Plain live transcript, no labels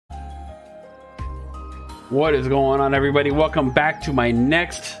What is going on, everybody? Welcome back to my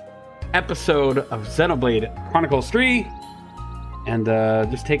next episode of Xenoblade Chronicles 3. And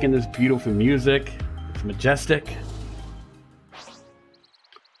just taking this beautiful music. It's majestic.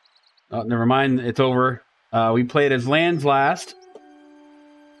 Oh, never mind. It's over. We played as Lands last.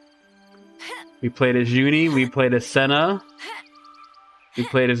 We played as Uni. We played as Senna. We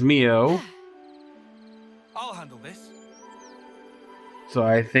played as Mio. I'll handle this. So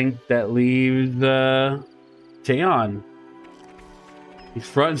I think that leaves Taeon. He's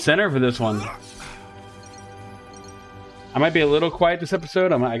front and center for this one. I might be a little quiet this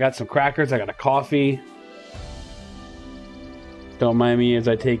episode. I got some crackers. I got a coffee. Don't mind me as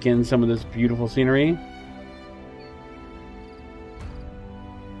I take in some of this beautiful scenery.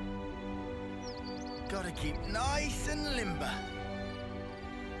 Gotta keep nice and limber.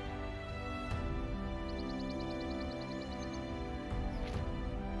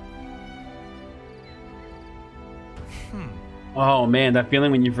 Oh man, that feeling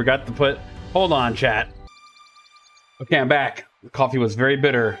when you forgot to put... Hold on, chat. Okay, I'm back. The coffee was very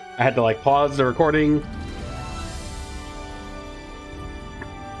bitter. I had to like pause the recording.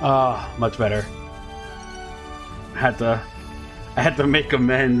 Ah, much better. I had to make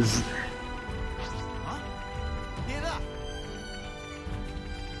amends.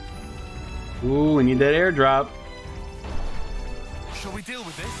 Ooh, we need that airdrop. Shall we deal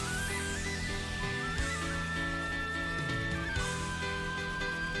with this?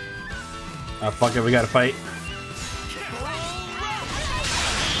 Oh, fuck it, we gotta fight.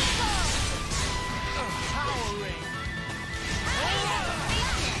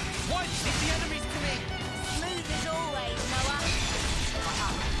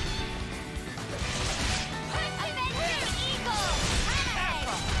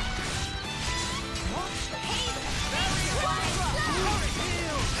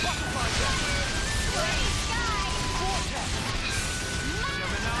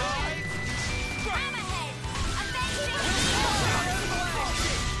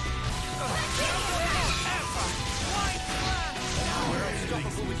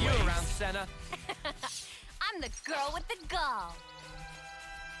 I'm the girl with the gall.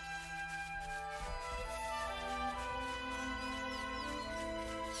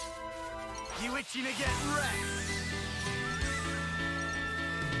 You itching to get wrecked?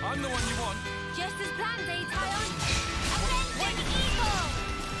 I'm the one you want. Just as planned, Taeon. Avenging Eagle!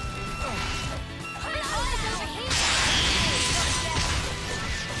 Put eyes over here!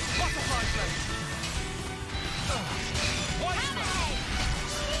 Butterfly blade! Hammerhead!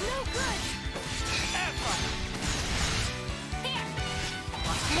 No good! Ever! Here!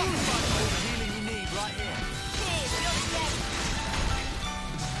 Butterfly blade, the healing you need right here. Cheers, you're dead.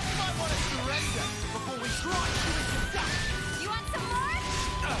 You might want to surrender before we strike you with some dust. You want some more?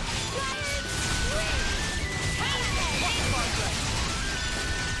 Giant swing! Hammerhead! Butterfly blade!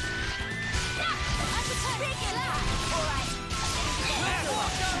 No! I'm the big enough! Alright. Let's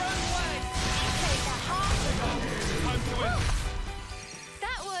walk our own way! Take the heart. Time to win.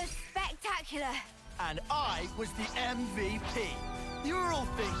 That was spectacular. And I was the MVP. You were all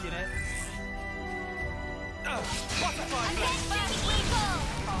thinking it. Butterfly blade! Avenging Eagle!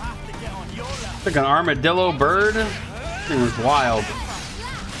 I'll have to get on your level. It's like an armadillo bird. It was wild.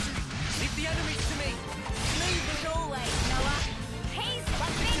 Leave the enemies to me. Smooth as always, Noah. He's Give us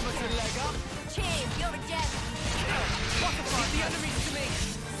a thinking. leg up. Cheers, you're a gem. Butterfly, leave the enemies to me.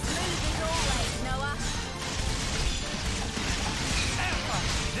 Smooth as always, Noah.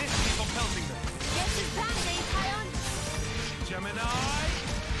 This keep on pelting them. Just as planned, Taeon. Gemini.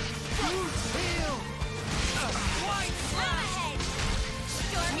 Heal. White Hammerhead.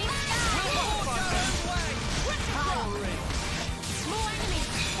 Stormy sky. powering. More enemies.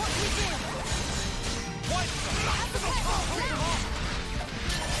 What do we do? White Hammerhead.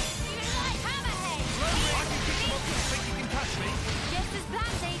 I can kick them off if you think you can catch me. Just as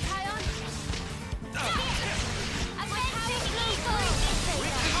planned, Taeon.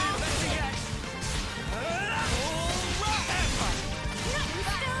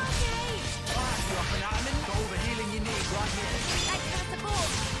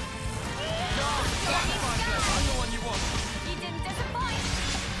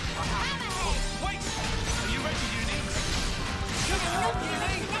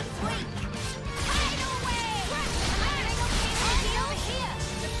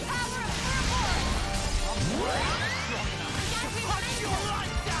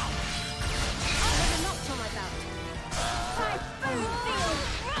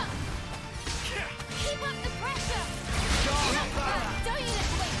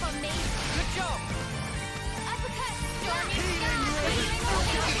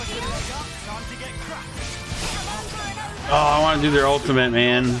 Oh, I want to do their ultimate,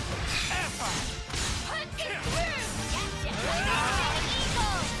 man. Punch it through. Eagle.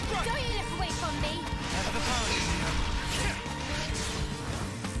 Don't you look away from me.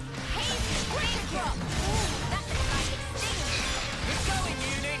 Haze raindrop. Ooh, that looks like it's stinging. It's going,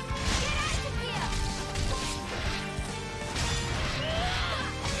 Uni. Get out of here.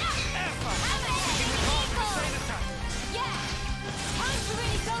 Yeah. Time to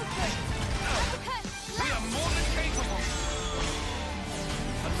really go for it. Uppercut. We are more than capable.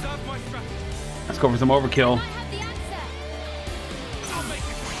 Observe my strategy. Let's go for some overkill. I have the answer. I'll make it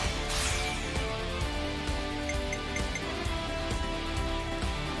quick.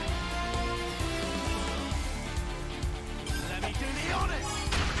 Let me do the honors.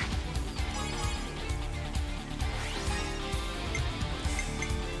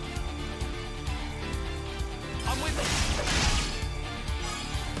 I'm with it.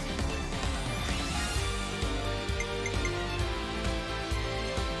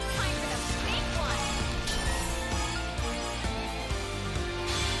 Time for the big one.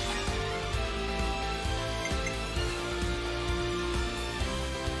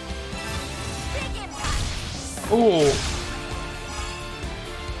 Big impact. Ooh.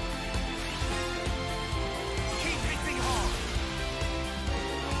 Keep hitting hard.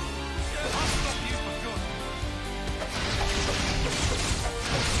 I'll stop you for good.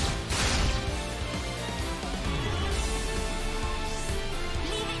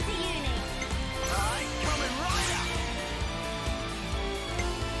 Leave it to Uni. Right, coming right up.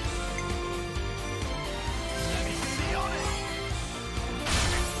 Let me do the honors.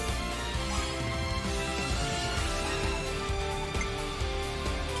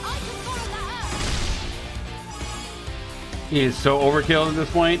 I can follow that up. He is so overkill at this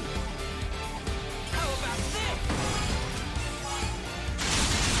point. How about this?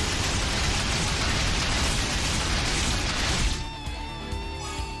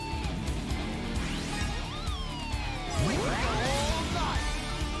 We will go all night.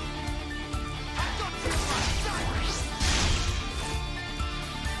 I've got you in my sights.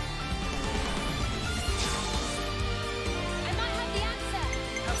 I might have the answer.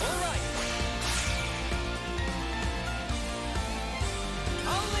 All right.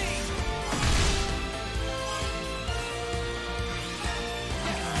 I'll lead. Yeah,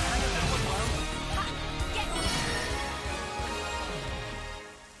 hang on, that one well. Ha! Get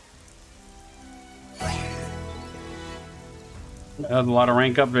That was a lot of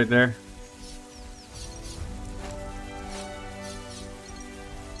rank up right there.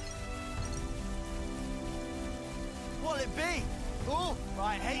 What'll it be? Oh,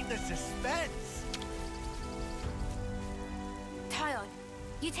 I hate the suspense. Tyon,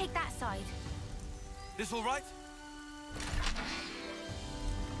 you take that side. This all right?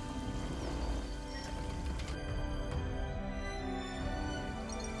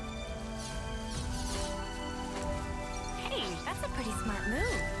 Hey, that's a pretty smart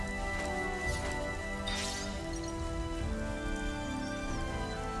move.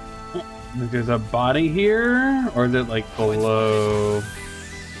 There's a body here, or is it like below?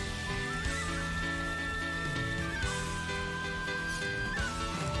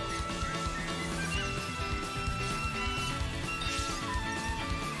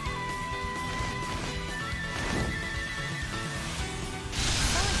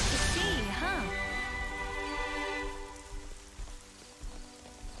 Nice to see, huh?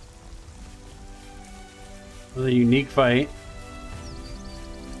 It was a unique fight.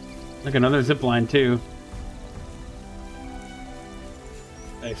 Like another zip line too.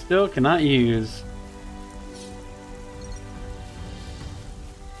 I still cannot use.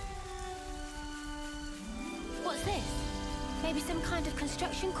 What's this? Maybe some kind of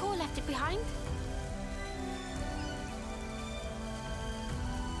construction core left it behind?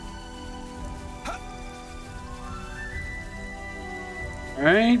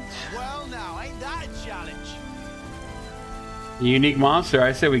 Alright. Well, now, ain't that a challenge? Unique monster.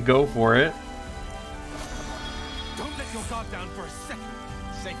 I say we go for it. Don't let your guard down for a second.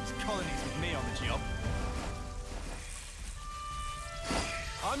 Safest colonies with me on the job.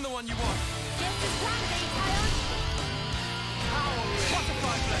 I'm the one you want. Just as planned, Tyon.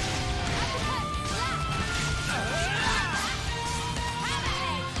 Butterfly blade. Uppercut, slap.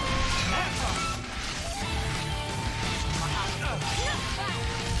 Hammerhead. Knockback.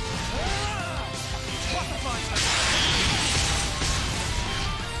 Butterfly blade.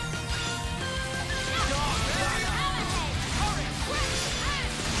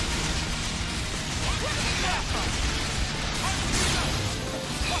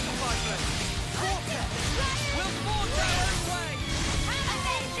 Butterfly blade. Right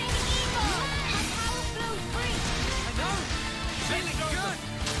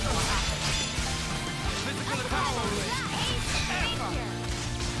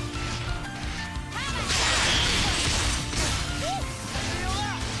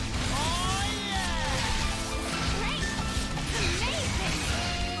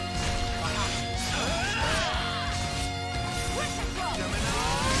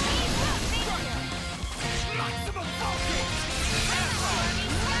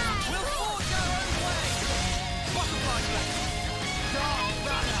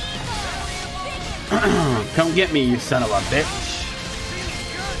Come get me, you son of a bitch.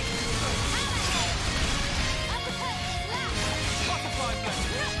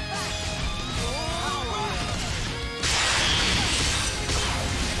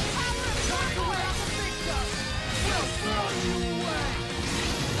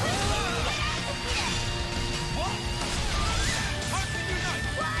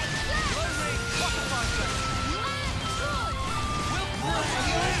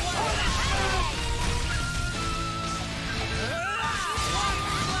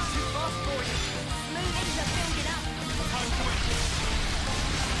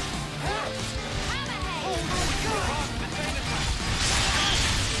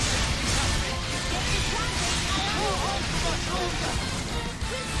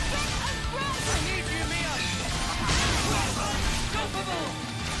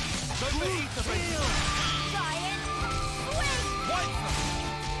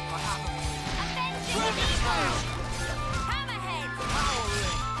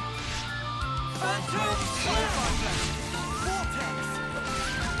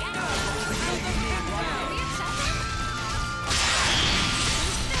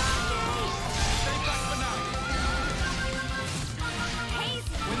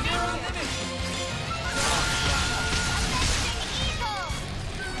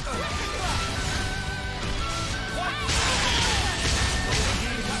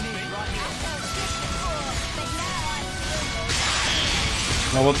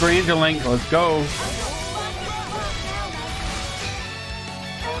 Level 3 Interlink, let's go.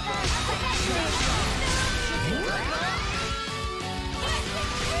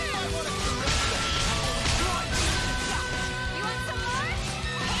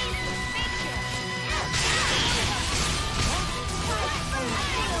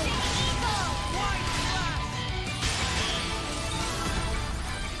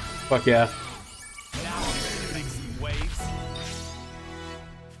 Fuck yeah.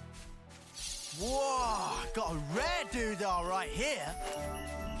 Whoa, got a rare doodah right here.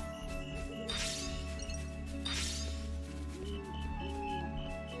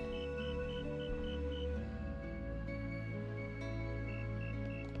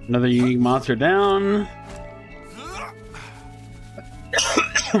 Another unique monster down.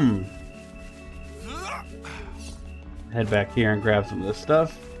 Head back here and grab some of this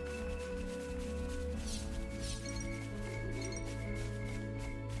stuff.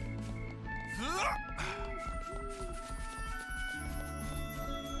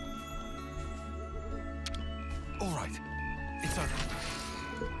 All right, it's over.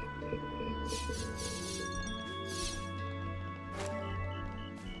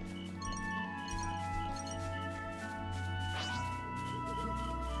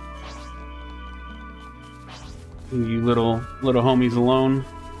 Leave you little homies alone.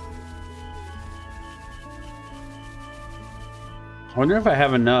 I wonder if I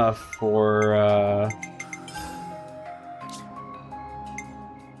have enough for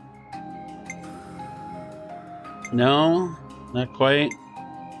no, not quite.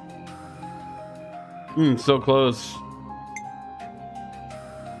 So close.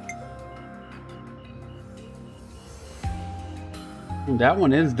 That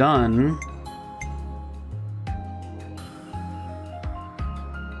one is done.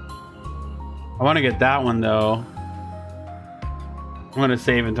 I want to get that one though. I'm going to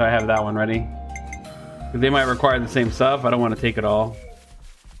save until I have that one ready. Because they might require the same stuff. I don't want to take it all.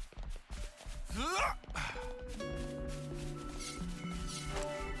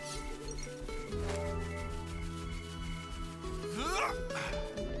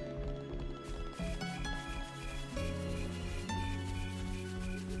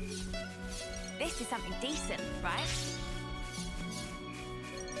 This is something decent, right?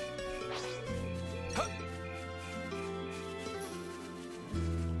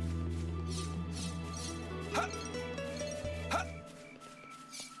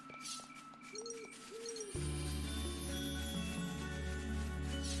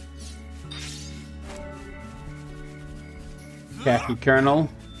 Khaki Kernel.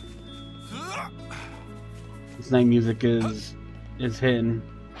 This night music is hitting.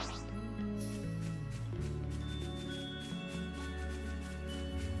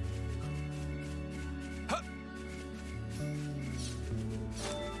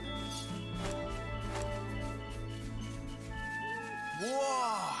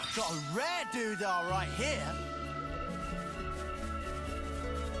 Whoa, got a rare doodah right here.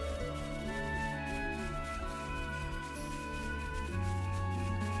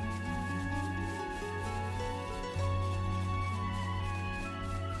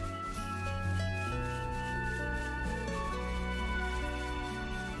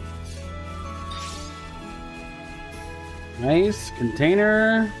 Nice.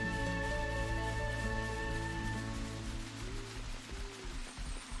 Container.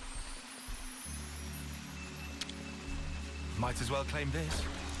 Might as well claim this.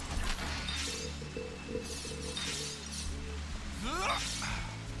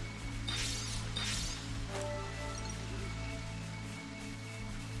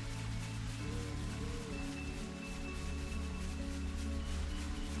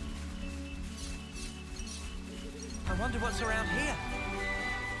 I wonder what's around here.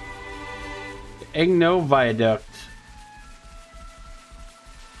 Xeno Viaduct.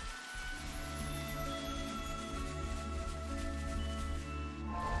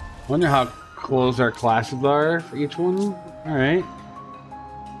 Wonder how close our classes are for each one. All right.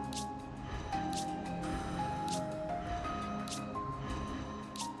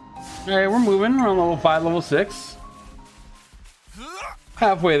 All right, we're moving. We're on level 5, level 6.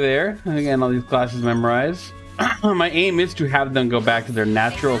 Halfway there. And again, all these classes memorized. My aim is to have them go back to their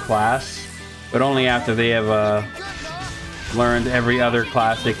natural class, but only after they have learned every other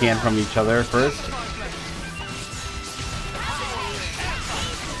class they can from each other first.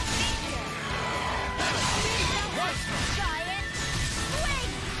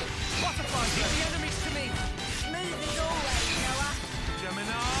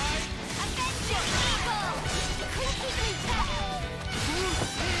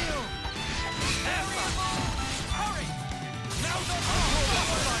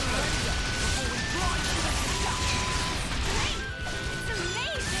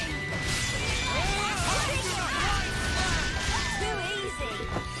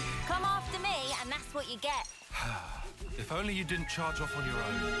 If only you didn't charge off on your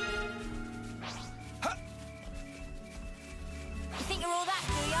own. You think you're all that,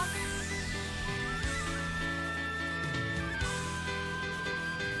 do ya?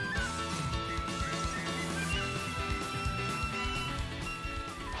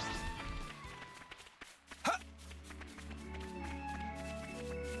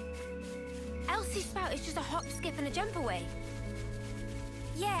 Elsie's spout is just a hop, skip, and a jump away.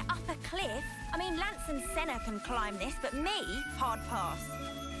 Yeah, up a cliff. I mean, Lance and Senna can climb this, but me, hard pass.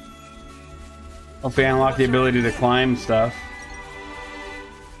 Hopefully I unlock the ability to climb stuff.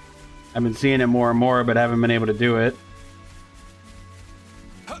 I've been seeing it more and more, but haven't been able to do it.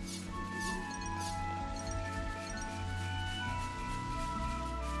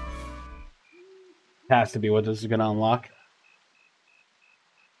 Has to be what this is going to unlock.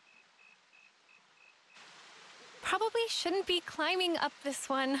 Probably shouldn't be climbing up this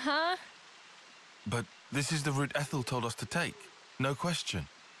one, huh? But this is the route Ethel told us to take. No question.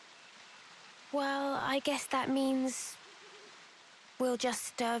 Well, I guess that means we'll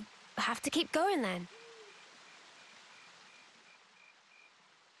just have to keep going then.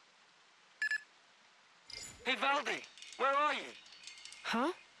 Hey, Valdi, where are you?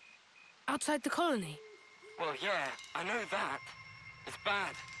 Huh? Outside the colony? Well, yeah, I know that. It's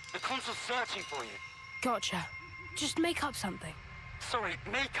bad. The consul's searching for you. Gotcha. Just make up something. Sorry,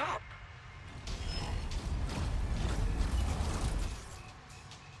 make up.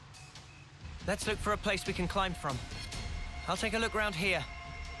 Let's look for a place we can climb from. I'll take a look round here.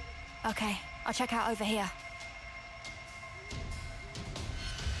 Okay, I'll check out over here.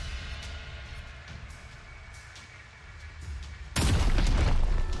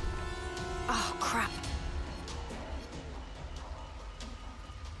 Oh, crap.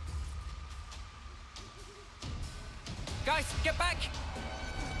 Guys, get back!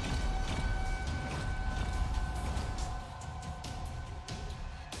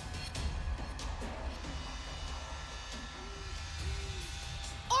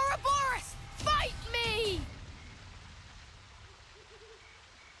 Ouroboros! Fight me!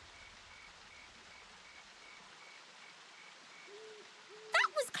 That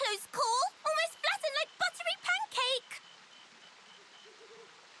was close call! Almost flattened like buttery pancake!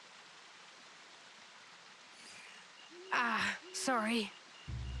 Ah, sorry.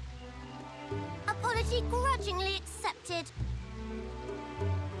 Apology grudgingly accepted.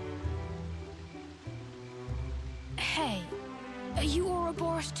 Hey, are you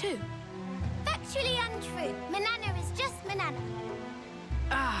Ouroboros too? Factually untrue. Manana is just Manana.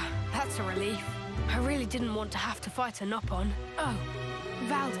 Ah, that's a relief. I really didn't want to have to fight a Nopon. Oh,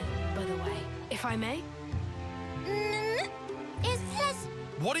 Valdi, by the way, if I may. Is this...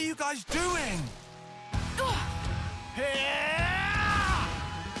 What are you guys doing?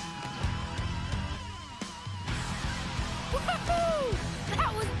 Woohoo!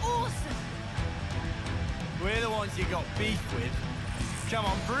 That was awesome! We're the ones you got beef with. Come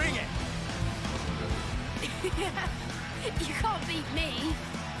on, bring it! You can't beat me.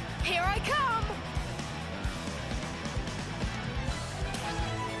 Here I come!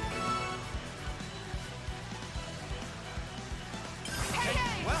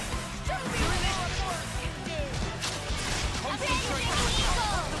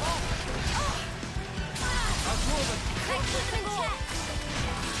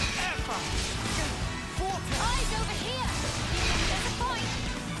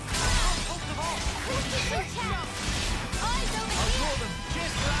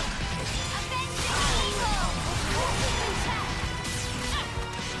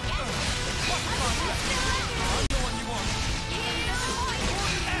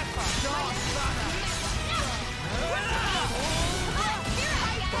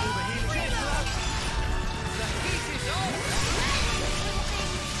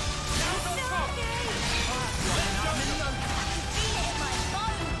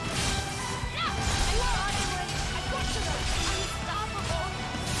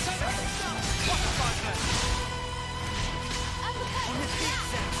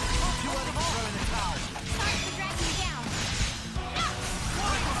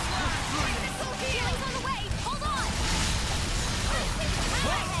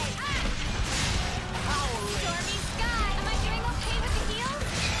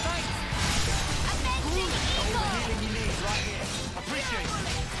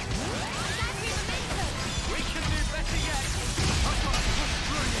 better yet. I've got to push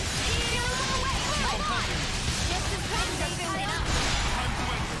through this. Just as friendly building up. Time to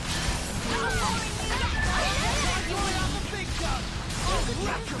end it. You're like a big gun. Oh,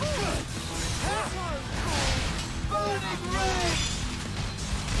 lack of good. Burning red.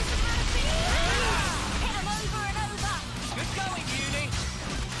 Hit 'em over and over. Good going, Uni.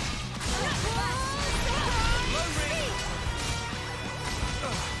 Low ring.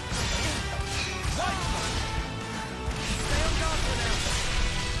 Stay on guard for now.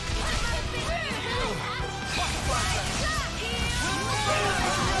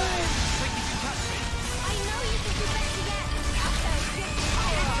 Think you can catch me? I know you think you're better yet. After a good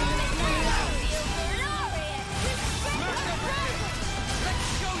power, feel glorious. Let's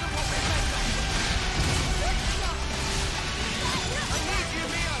show them what we're made of. I need you,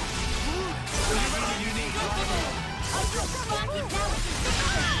 Mio. Are you need? I'll just mark it down with the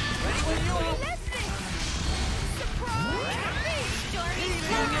surprise. Ready when you are. Surprise! Stormy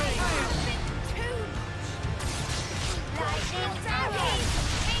skies. Too much. Lightning damage.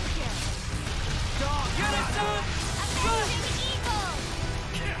 Thank you. Dark Unison. Amazing eagle.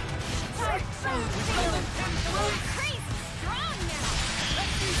 Crazy strong now.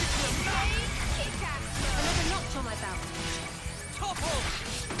 Let's use it to the max. Kick-ass. Another notch on my belt. Topple.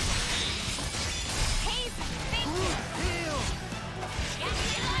 Haze. Thank you. Heal.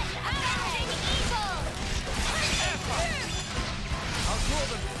 Amazing eagle. I'll draw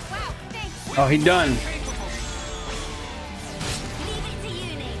them. Wow, thanks. Oh, he done. Capable. Leave it to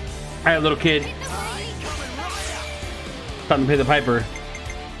Uni. All right, little kid. Hit the way. Time to pay the piper.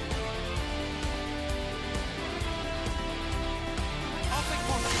 I'll take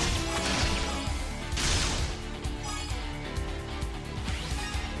one.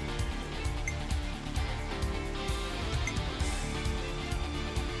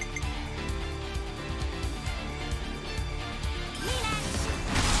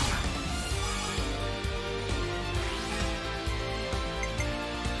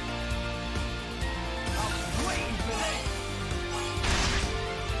 I'm waiting for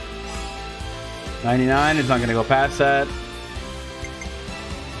this. 99 is not going to go past that.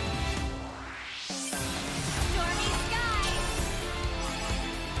 Stormy skies.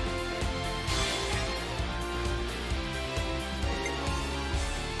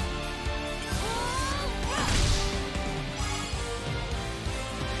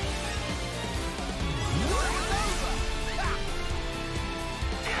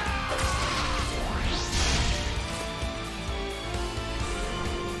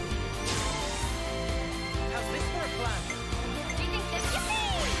 How's this for a plan? Do you think this is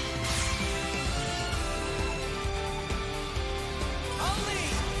I'll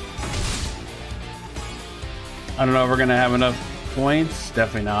lead. I don't know if we're going to have enough points.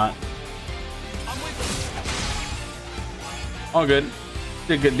 Definitely not. I'm with them. All good.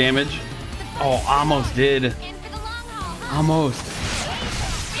 Did good damage. Oh, almost did. in for the long haul, huh? Almost.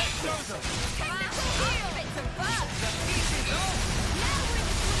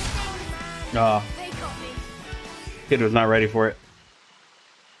 Oh, They got me. kid was not ready for it.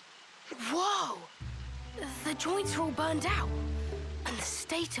 Whoa! The joints are all burned out. And the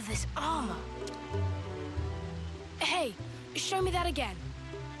state of this armor. Hey, show me that again.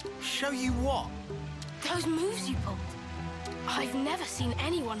 Show you what? Those moves you pulled. I've never seen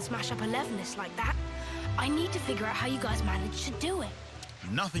anyone smash up a Levinus like that. I need to figure out how you guys managed to do it.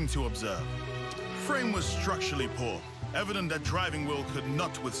 Nothing to observe. Frame was structurally poor, evident that driving wheel could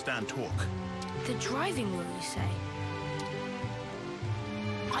not withstand torque. The driving wheel, you say?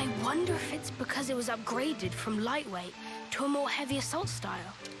 I wonder if it's because it was upgraded from lightweight to a more heavy assault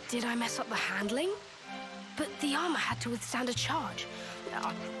style. Did I mess up the handling? But the armor had to withstand a charge.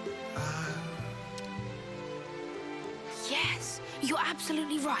 Yes, you're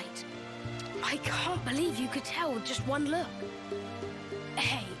absolutely right. I can't believe you could tell with just one look.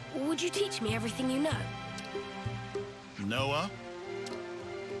 Hey, would you teach me everything you know? Noah?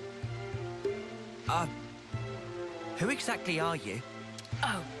 Who exactly are you?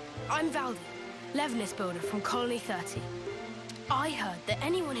 Oh, I'm Valdi, Levinus builder from Colony 30. I heard that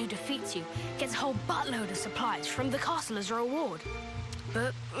anyone who defeats you gets a whole buttload of supplies from the castle as a reward.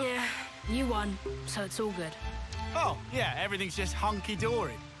 But, yeah, you won, so it's all good. Oh, yeah, everything's just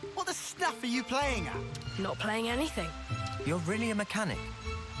hunky-dory. What the snuff are you playing at? Not playing anything. You're really a mechanic?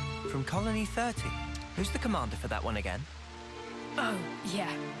 From Colony 30? Who's the commander for that one again? Oh,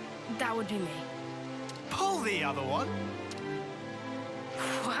 yeah, that would be me. Pull the other one.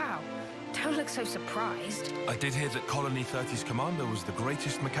 Wow, don't look so surprised. I did hear that Colony 30's commander was the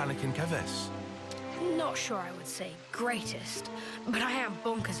greatest mechanic in Keves. Not sure I would say greatest, but I am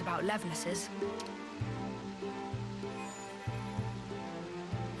bonkers about Levinuses.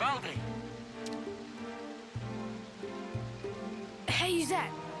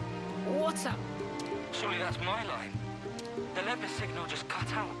 What's up? Surely that's my line. The lever signal just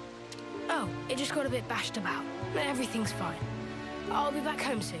cut out. Oh, it just got a bit bashed about. Everything's fine. I'll be back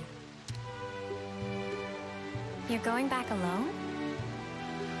home soon. You're going back alone?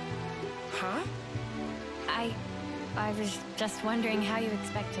 Huh? I was just wondering how you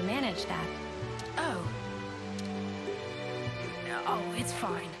expect to manage that. Oh. Oh, it's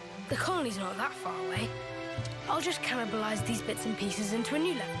fine. The colony's not that far away. I'll just cannibalize these bits and pieces into a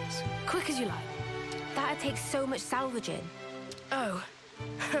new Levelness. Quick as you like. That'd take so much salvaging. Oh.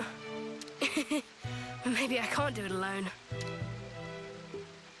 Maybe I can't do it alone.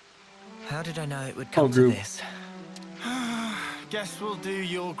 How did I know it would come to group. this? Guess we'll do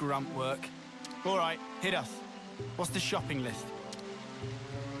your grunt work. All right, hit us. What's the shopping list?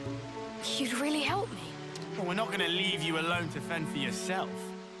 You'd really help me. Well, we're not going to leave you alone to fend for yourself.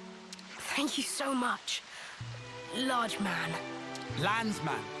 Thank you so much. Large man.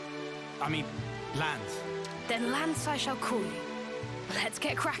 Landsman. I mean, Lance. Then Lance I shall call you. Let's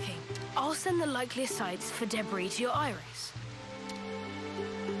get cracking. I'll send the likeliest sites for debris to your iris.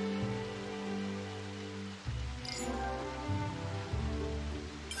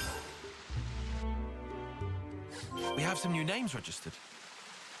 We have some new names registered.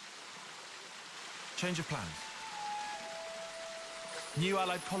 Change of plans. New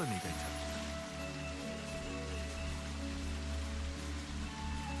allied colony data.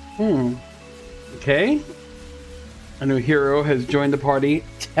 Okay. A new hero has joined the party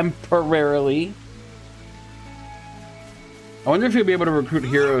temporarily. I wonder if you'll be able to recruit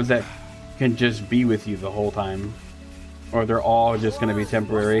heroes that can just be with you the whole time. Or they're all just going to be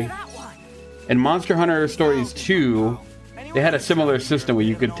temporary. In Monster Hunter Stories 2, they had a similar system where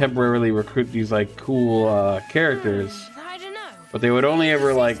you could temporarily recruit these like cool characters. I don't know. But they would only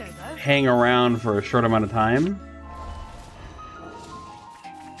ever like hang around for a short amount of time.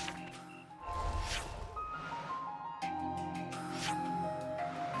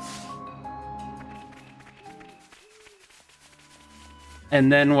 And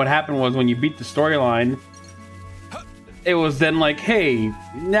then what happened was when you beat the storyline, it was then like, hey,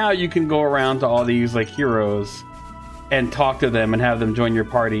 now you can go around to all these like heroes and talk to them and have them join your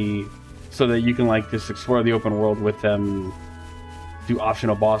party so that you can like just explore the open world with them, do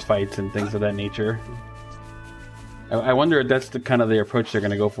optional boss fights and things of that nature. I wonder if that's the kind of the approach they're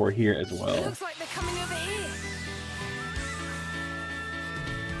going to go for here as well. Looks like they're coming over here.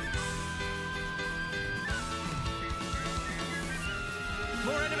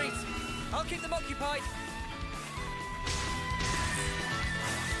 More enemies! I'll keep them occupied!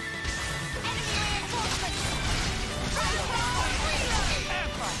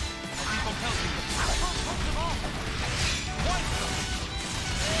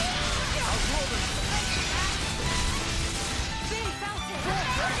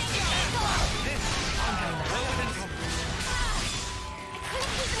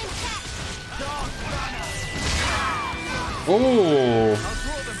 Oh!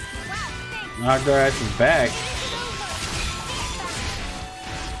 Knocked our asses back.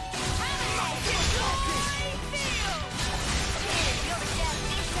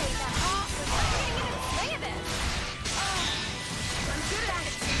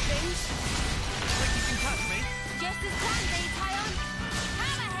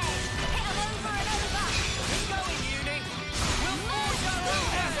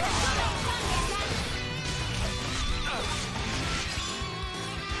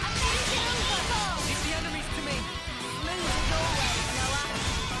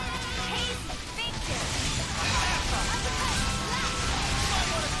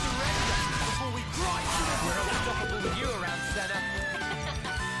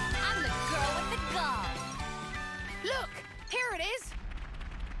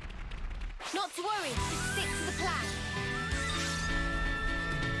 Not to worry, just stick to the plan.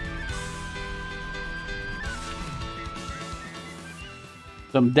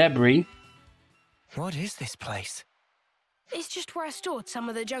 Some debris. What is this place? It's just where I stored some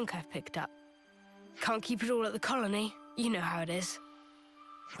of the junk I've picked up. Can't keep it all at the colony. You know how it is.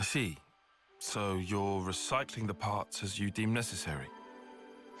 I see. So you're recycling the parts as you deem necessary?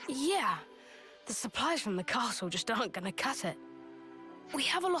 Yeah. The supplies from the castle just aren't going to cut it. We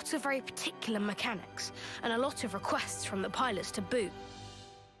have a lot of very particular mechanics, and a lot of requests from the pilots to boot.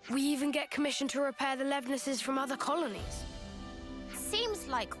 We even get commissioned to repair the Levnesses from other colonies. Seems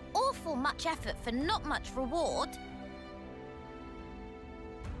like awful much effort for not much reward.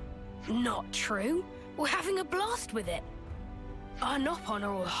 Not true. We're having a blast with it. Our Nopon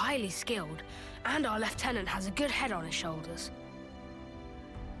are all highly skilled, and our lieutenant has a good head on his shoulders.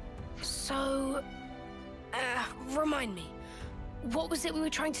 So, remind me, what was it we were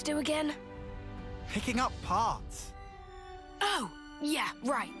trying to do again? Picking up parts. Oh, yeah,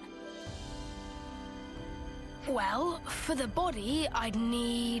 right. Well, for the body, I'd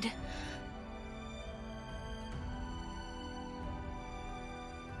need...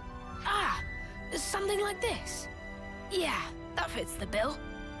 Ah, something like this. Yeah, that fits the bill.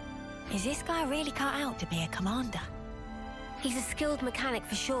 Is this guy really cut out to be a commander? He's a skilled mechanic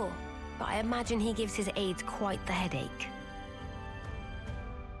for sure, but I imagine he gives his aides quite the headache.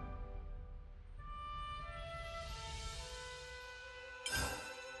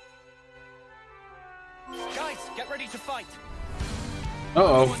 Guys, get ready to fight.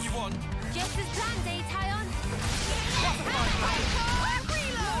 Uh-oh. One you want. Just as planned, eh, Tyon?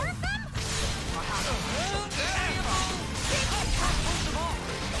 More of them?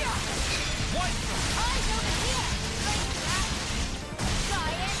 Eyes over here!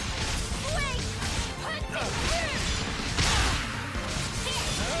 Giant! Wait! Punch it through!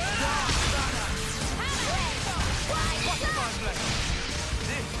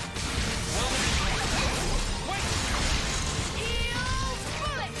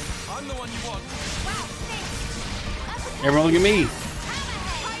 I'm the one you want. Everyone look at me.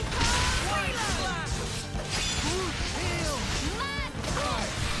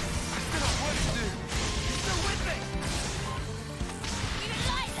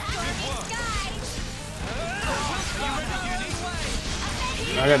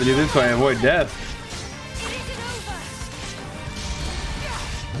 I gotta do this so I avoid death.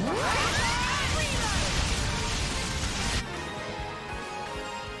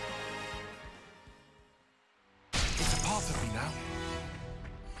 It's a part of me now.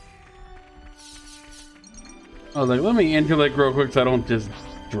 I was like, let me intellect real quick so I don't just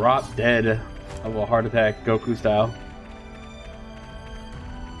drop dead of a heart attack, Goku style.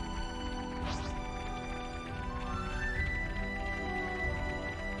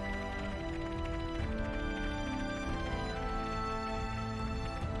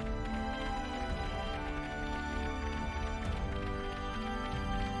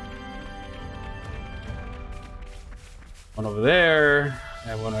 One over there. I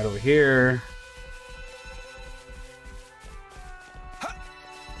have one right over here.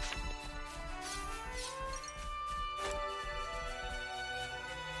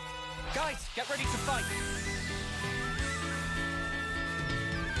 Guys, get ready to fight.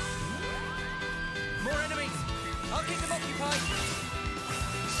 More enemies. I'll keep them occupied.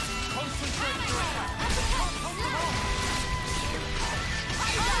 Concentrate your attack.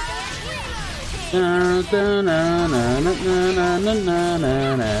 Da, da, na, na, na, na, na, na,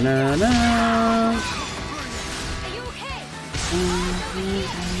 na, na, na, na. Are you okay?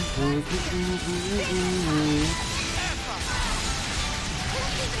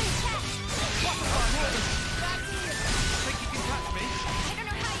 Think you can catch me? I don't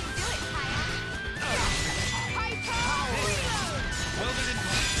know how you do it, Kaya. Welded in.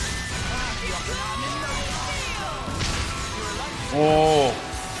 Oh,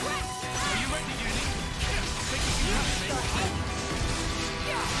 Are you ready, Uni? Think you can catch me?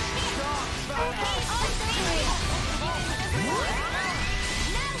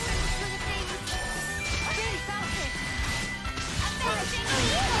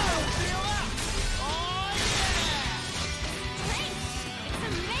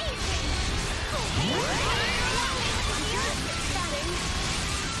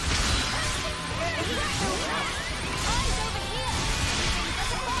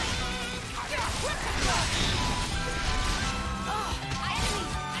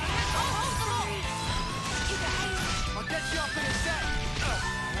 I'll get you up in a sec.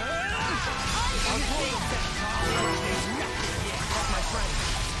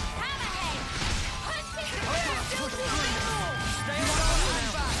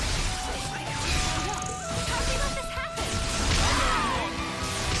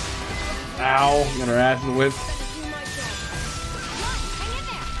 ow! Got her ass whipped.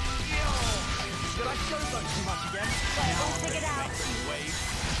 Did I showboat too much again?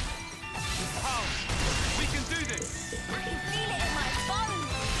 How? We can do this. I can feel it in my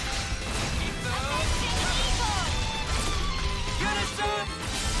bones. Unison!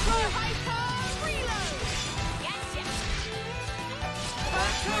 Hyper reload.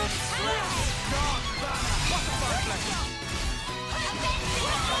 Gotcha.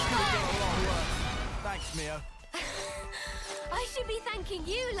 Thanks, Mio. I should be thanking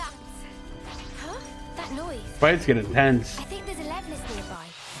you, Lance. Huh? That noise. Fights get intense. I think there's a levelist nearby.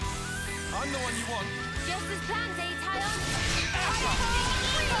 I'm the one you want. Just as planned,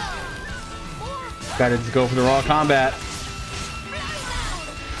 Gotta just go for the raw combat.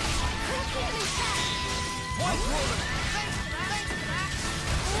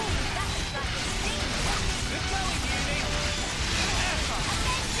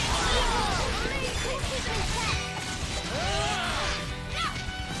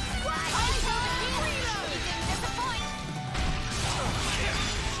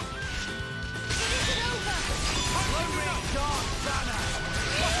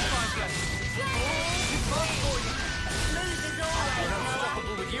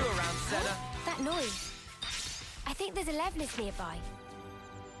 think there's a Leveless nearby.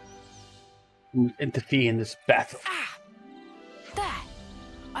 Interfere in this battle. Ah! There!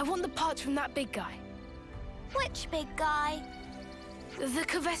 I want the parts from that big guy. Which big guy? The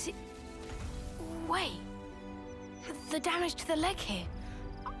Kavesi... Wait. The damage to the leg here.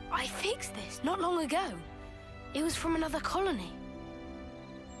 I fixed this not long ago. It was from another colony.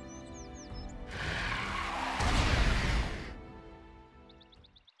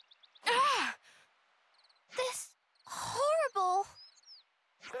 Ah! This horrible...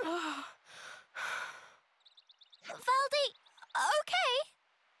 Valdi, okay?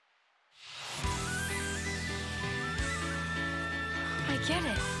 I get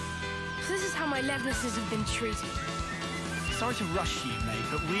it. So this is how my Levnesses have been treated. Sorry to rush you, mate,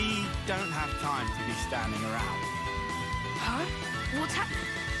 but we don't have time to be standing around. Huh? What's happening?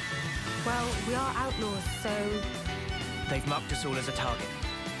 Well, we are outlaws, so... They've marked us all as a target.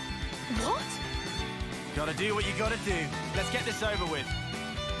 What? Gotta do what you gotta do. Let's get this over with.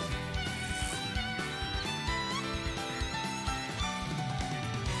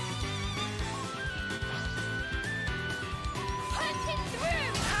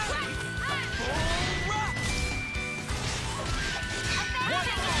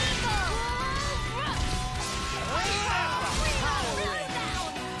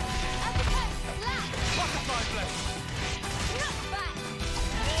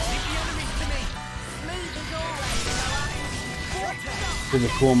 This is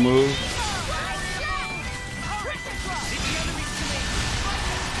a cool move.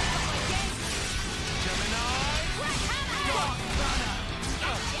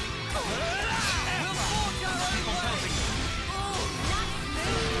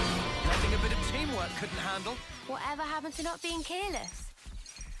 Nothing a bit of teamwork couldn't handle. Whatever happened to not being careless?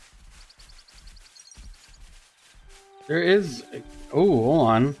 There is... Oh, hold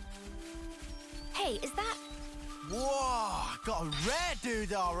on. Hey, is that... Whoa, got a rare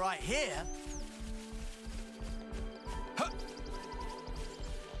doodah right here.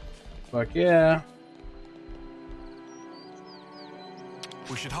 Fuck yeah.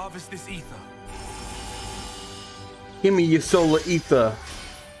 We should harvest this ether. Give me your solar ether.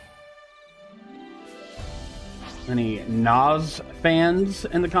 Any Nas fans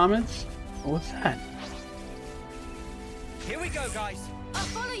in the comments? What's that? Here we go, guys. I'll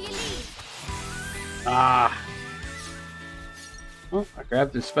follow your lead. Ah. Oh, I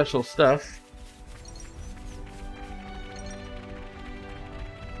grabbed this special stuff.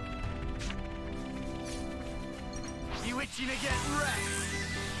 You itching to get wrecked?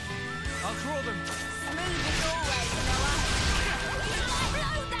 I'll draw them. Smooth as always, Noah.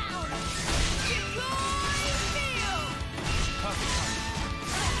 Blow down! Perfect time.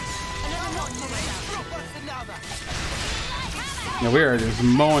 Another notch on my down. Drop us another. Yeah, we are just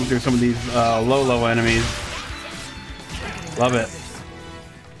mowing through some of these low enemies. Love it.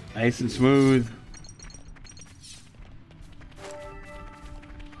 Nice and smooth.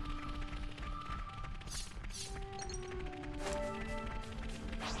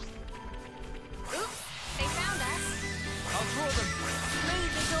 Oops, they found us. I'll draw them.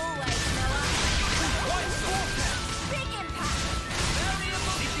 Smooth as always, Noah. Big impact.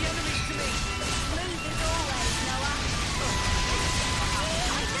 Leave the enemies to me. Smooth as always, Noah.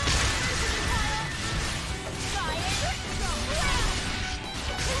 Try it.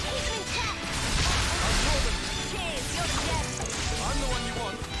 Keep them in check. I'll draw them. Cheers, you're the gem. I'm the one you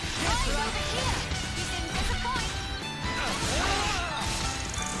want. Right over here. You didn't disappoint.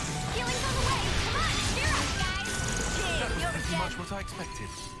 Healing's on the way. Come on, cheer up, guys. Cheers, you're the Pretty gem. much what I expected.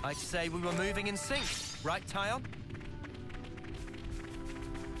 I'd say we were moving in sync. Right, Tyon?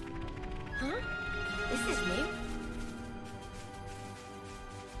 Huh? This is new.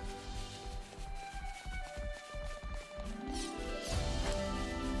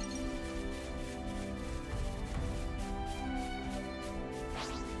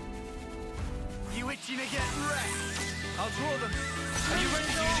 You itching to get wrecked? I'll draw them. Are you ready,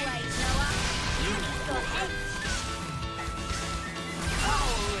 As Judy? always, Noah. You've got it.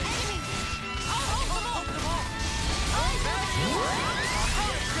 Enemies. Oh, come on.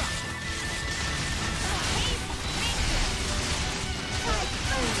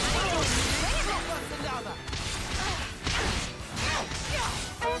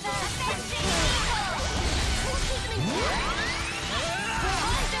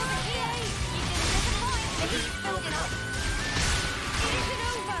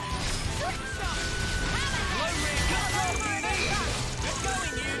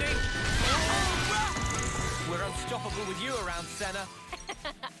 We're unstoppable with you around, Senna.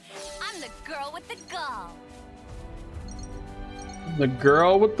 I'm the girl with the gall. The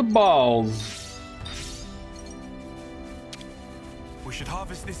girl with the balls. We should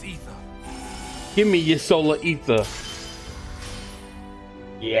harvest this ether. Give me your solar ether.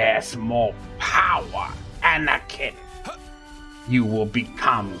 Yes, more power, Anakin. You will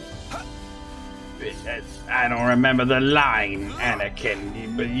become. I don't remember the line,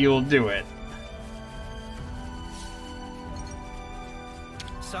 Anakin, but you'll do it.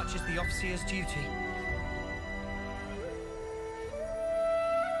 Such is the officer's duty.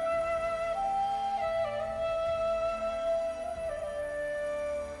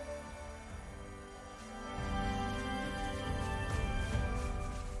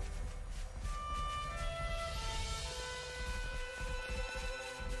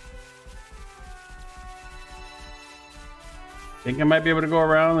 Think I might be able to go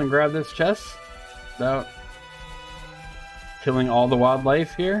around and grab this chest without killing all the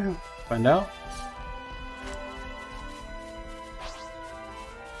wildlife here? Find out.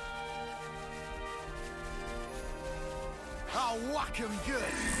 I'll whack 'em good.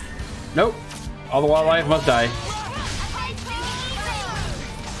 Nope. All the wildlife must die.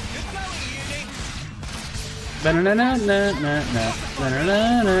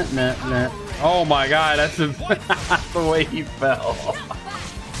 Oh my god, that's the, the way he fell.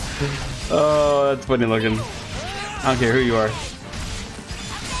 Oh, that's funny looking. I don't care who you are.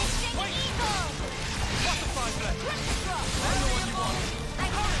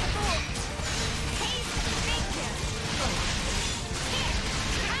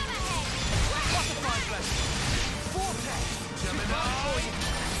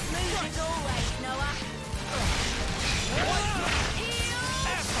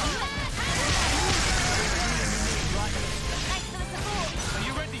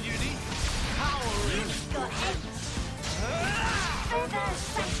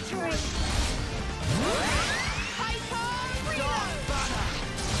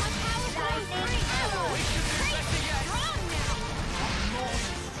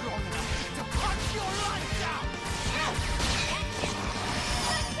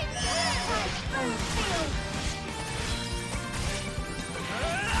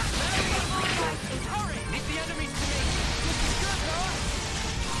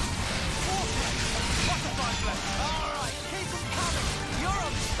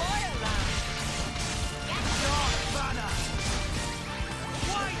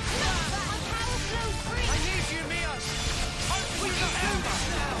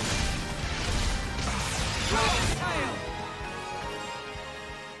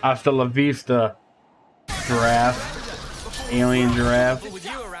 Hasta la vista, giraffe. Alien giraffe. With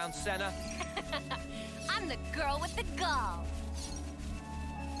you around, Senna. I'm the girl with the gall.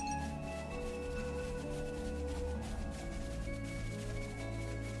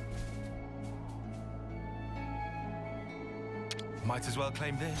 Might as well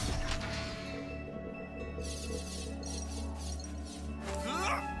claim this.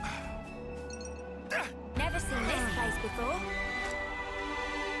 Never seen this place before.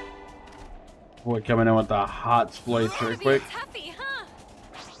 Boy, coming in with the hot exploits real quick. Tuffy, huh?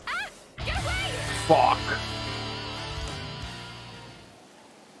 Ah, get away! Fuck.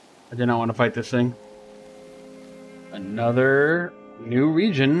 I did not want to fight this thing. Another new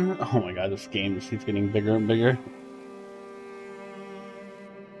region. Oh my god, this game just keeps getting bigger and bigger.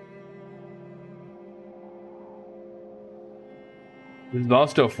 There's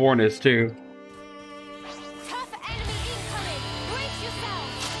also foreigners too. Tough enemy incoming! Brace yourself!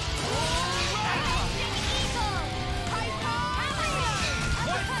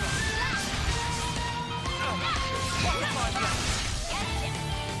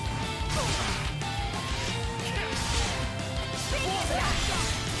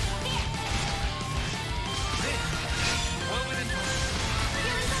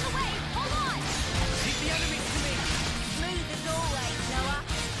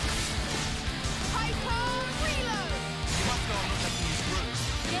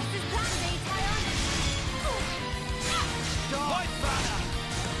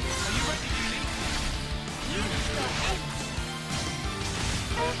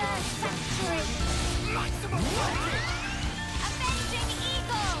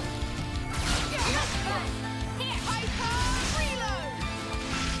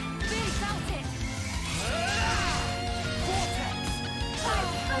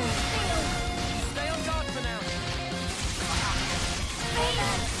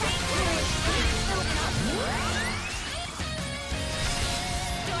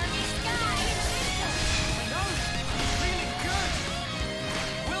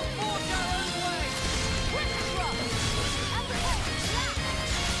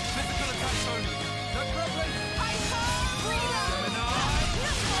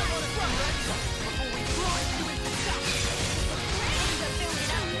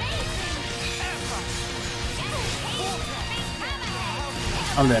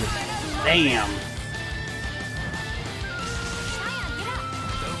 I'm dead. Damn.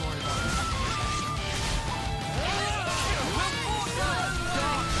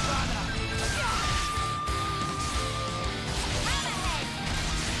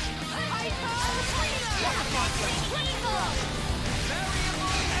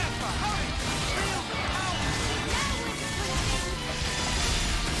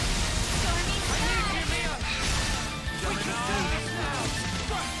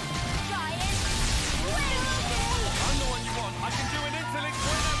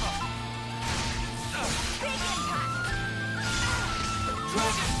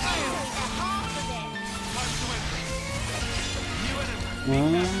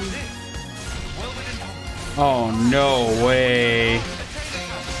 Oh, no way.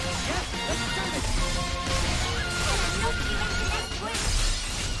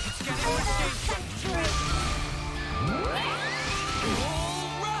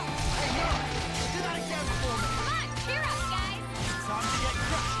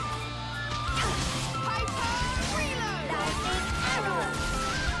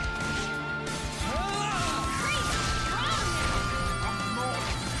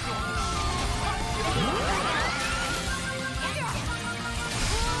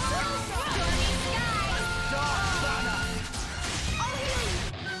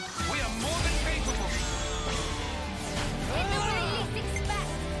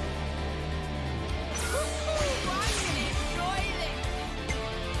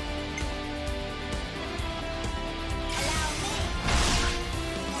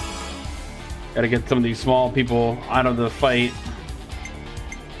 Gotta get some of these small people out of the fight.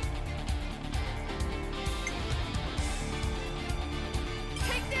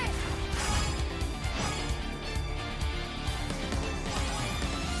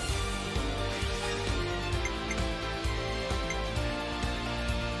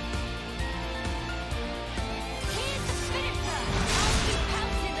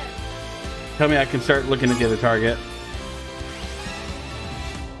 Tell me I can start looking at the other target.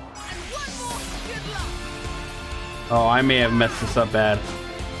 Oh, I may have messed this up bad. I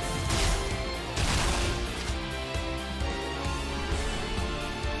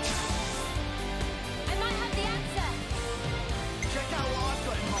might have the answer. Check out what I've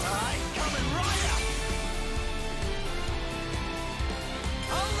got in my eye. Coming right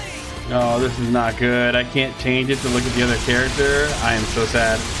up. Oh, this is not good. I can't change it to look at the other character. I am so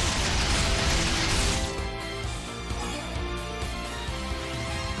sad.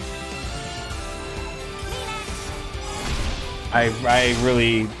 I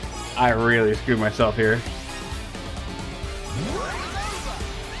really screwed myself here.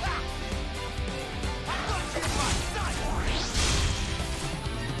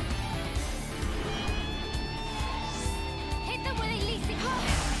 Hit them when they least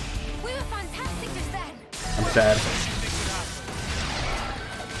expect. We were fantastic just then. I'm sad.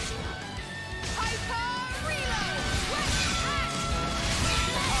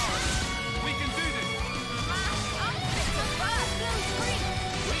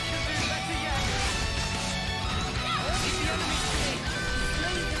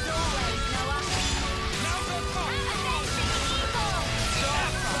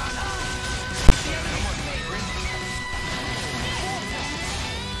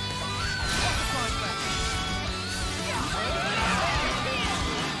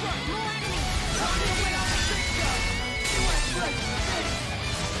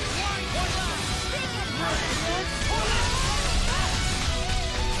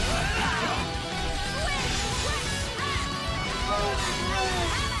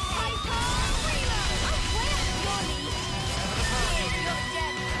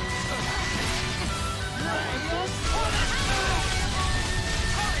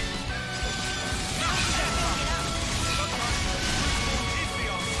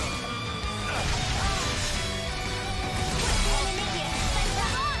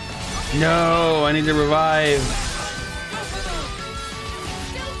 No, I need to revive.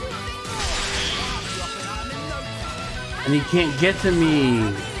 And he can't get to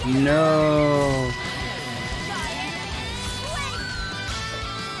me. No.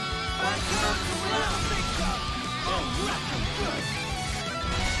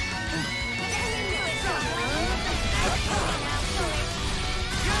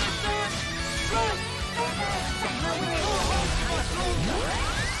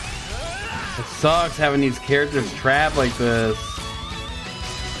 It sucks having these characters trapped like this.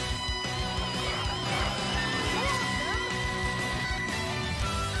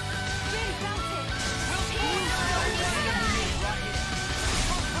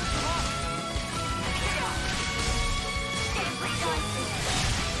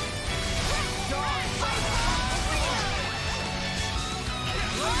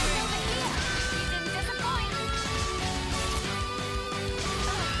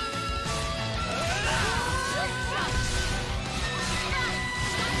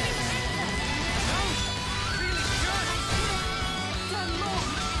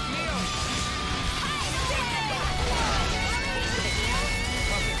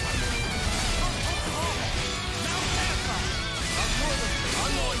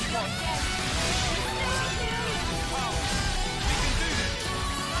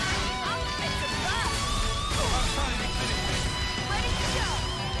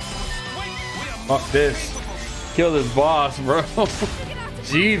 Fuck this. Kill this boss, bro.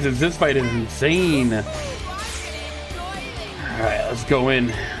 Jesus, this fight is insane. Alright, let's go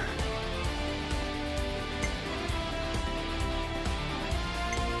in.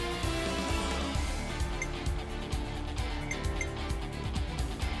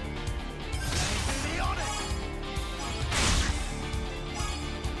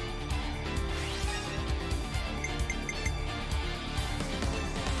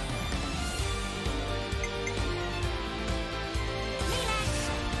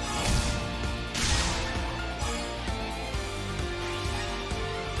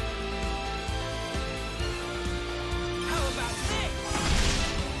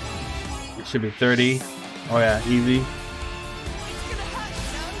 Should be 30. Oh yeah, easy.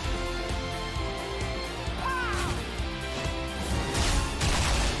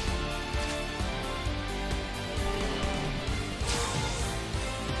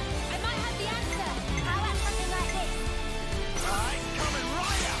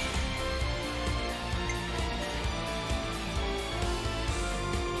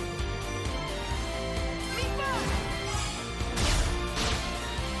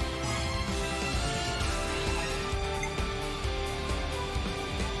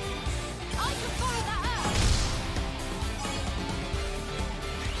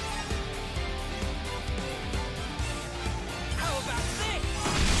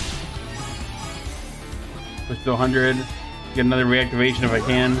 Push to 100. Get another reactivation if I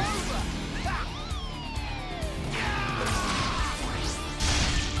can.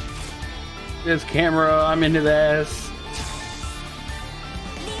 This camera, I'm into this.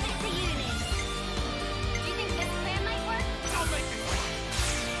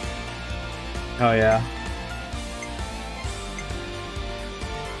 Oh yeah.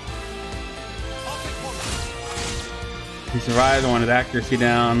 He survived. I want his accuracy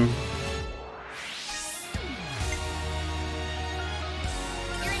down.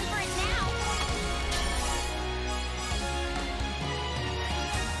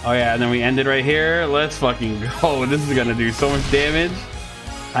 Oh yeah, and then we ended right here. Let's fucking go. This is gonna do so much damage.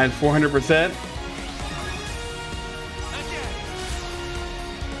 Times 400%.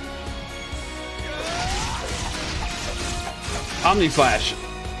 Omni Slash.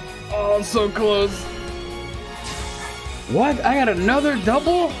 Oh, so close. What? I got another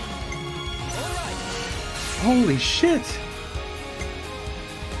double? Holy shit.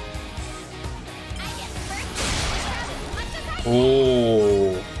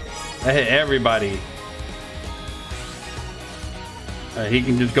 Oh, that hit everybody. He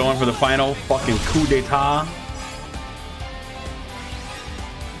can just go in for the final fucking coup d'etat.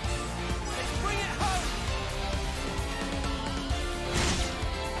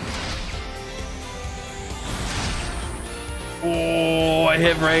 Oh, I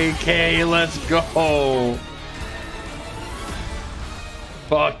hit Ray K. Let's go.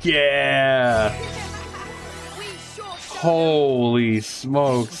 Fuck yeah. Holy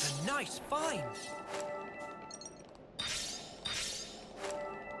smokes. Nice find.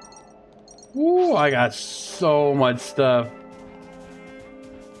 Ooh, I got so much stuff.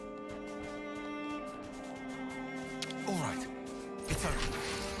 All right. It's over.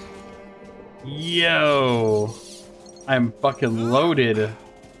 Yo. I'm fucking loaded.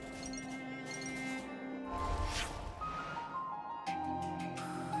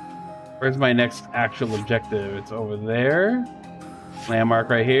 Where's my next actual objective? It's over there. Landmark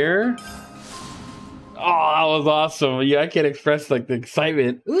right here. Oh, that was awesome. Yeah, I can't express like the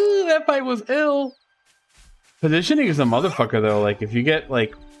excitement. Ooh, that fight was ill. Positioning is a motherfucker though. Like if you get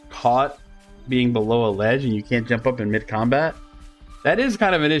like caught being below a ledge and you can't jump up in mid-combat, that is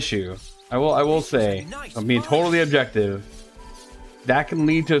kind of an issue. I will say, I'm being totally objective. That can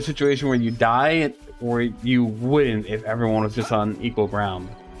lead to a situation where you die, or you wouldn't if everyone was just on equal ground.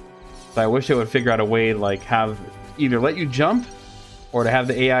 So I wish they would figure out a way to like have either let you jump or to have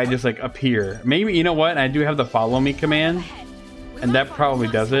the AI just like appear. Maybe, you know what? I do have the follow me command, and that probably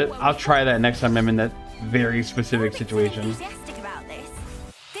does it. I'll try that next time I'm in that very specific situation.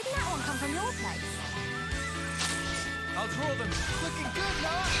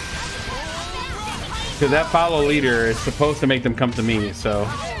 Because that follow leader is supposed to make them come to me, so.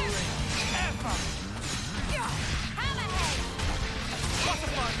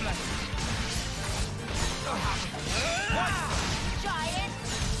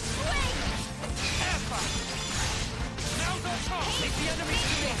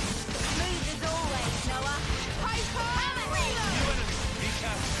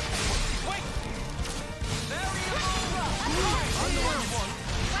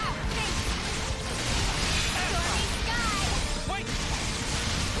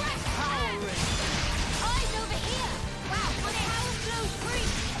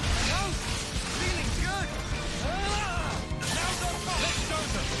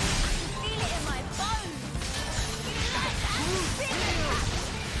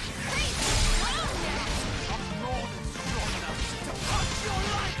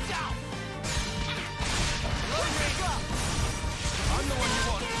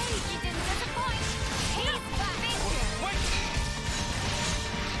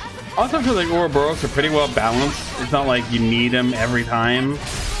 Also feel like Ouroboros are pretty well balanced. It's not like you need them every time.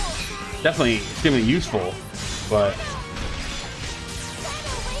 Definitely extremely useful, but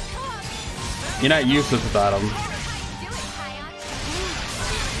you're not useless without them.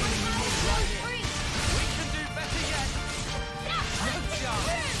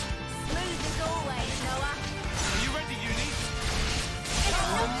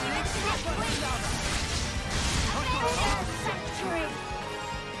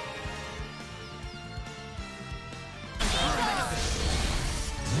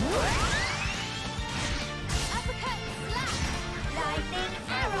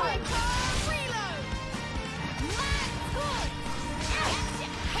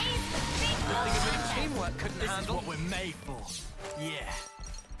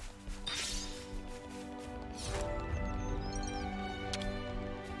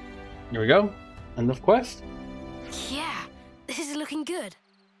 Here we go. End of quest. Yeah, this is looking good.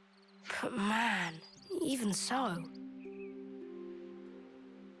 But man, even so.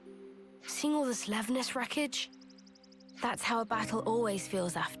 Seeing all this Levnis wreckage? That's how a battle always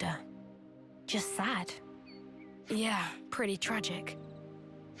feels after. Just sad. Yeah, pretty tragic.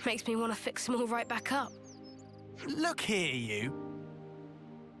 Makes me want to fix them all right back up. Look here, you.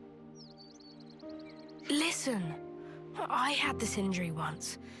 Listen, I had this injury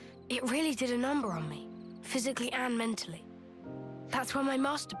once. It really did a number on me, physically and mentally. That's what my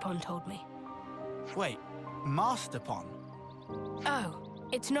Master Pon told me. Wait, Master Pon? Oh,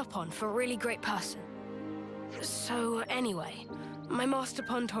 it's Nopon for a really great person. So anyway, my Master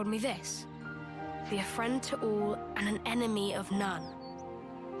Pon told me this. Be a friend to all and an enemy of none.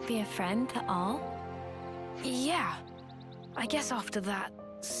 Be a friend to all? Yeah. I guess after that,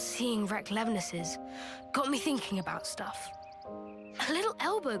 seeing wrecked Levnis's got me thinking about stuff. A little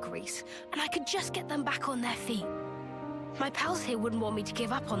elbow grease, and I could just get them back on their feet. My pals here wouldn't want me to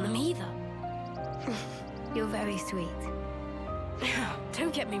give up on them either. You're very sweet.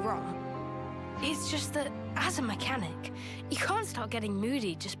 Don't get me wrong. It's just that, as a mechanic, you can't start getting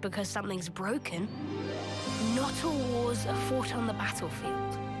moody just because something's broken. Not all wars are fought on the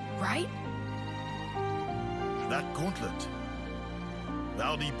battlefield, right? That gauntlet.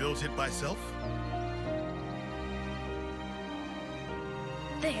 Valdi built it by self?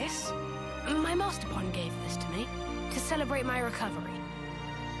 This? My Master Pon gave this to me to celebrate my recovery.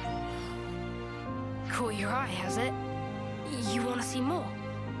 Caught your eye, has it? You want to see more?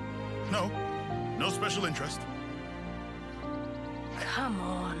 No. No special interest. Come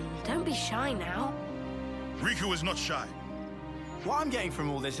on, don't be shy now. Riku is not shy. What I'm getting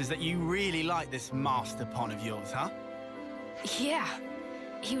from all this is that you really like this Master Pon of yours, huh? Yeah.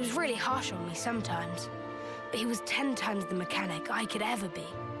 He was really harsh on me sometimes. But he was 10 times the mechanic I could ever be.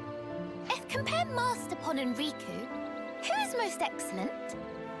 If compare Master Pon and Riku, who is most excellent?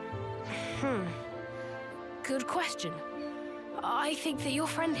 Good question. I think that your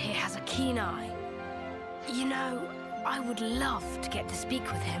friend here has a keen eye. You know, I would love to get to speak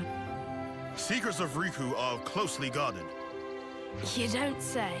with him. Secrets of Riku are closely guarded. You don't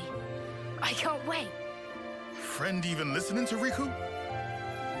say. I can't wait. Friend even listening to Riku?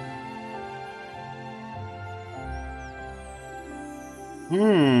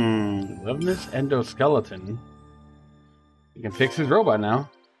 Levnis endoskeleton. You can fix his robot now.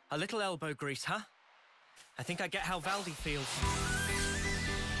 A little elbow grease, huh? I think I get how Valdi feels.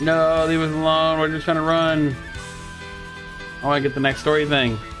 No, leave us alone. We're just trying to run. I want to get the next story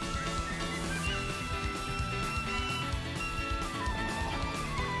thing.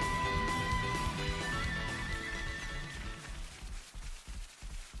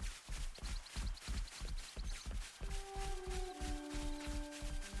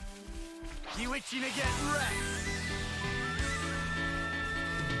 You itching to get wrecked?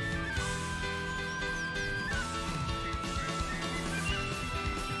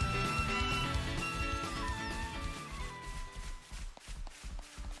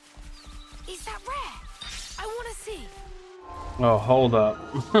 Is that rare? I want to see. Oh, hold up.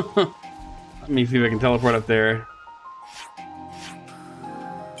 Let me see if I can teleport up there.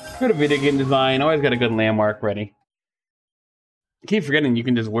 Good video game design. Always got a good landmark ready. I keep forgetting you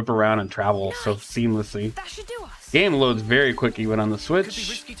can just whip around and travel so seamlessly. That should do us. Game loads very quick even on the Could be Switch.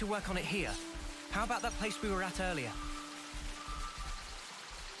 risky to work on it here. How about that place we were at earlier?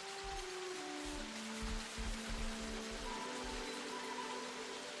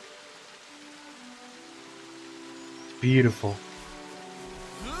 Beautiful.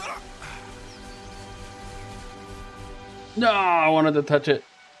 No, I wanted to touch it.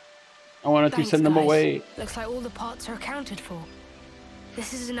 I wanted Thanks, to send them guys. away. Looks like all the parts are accounted for.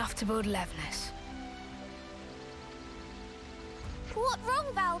 This is enough to build Levnis. What wrong,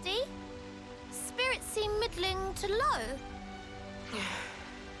 Valdi? Spirits seem middling to low.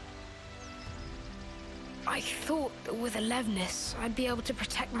 I thought that with Alevnis, I'd be able to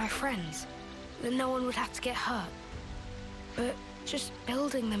protect my friends, that no one would have to get hurt. But just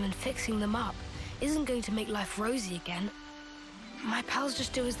building them and fixing them up isn't going to make life rosy again. My pals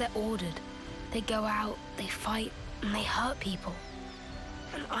just do as they're ordered. They go out, they fight, and they hurt people.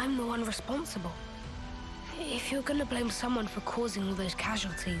 And I'm the one responsible. If you're gonna blame someone for causing all those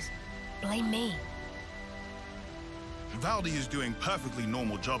casualties, blame me. Valdi is doing perfectly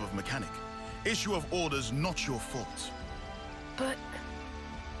normal job of mechanic. Issue of orders not your fault. But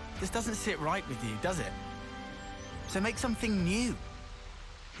This doesn't sit right with you, does it? So make something new.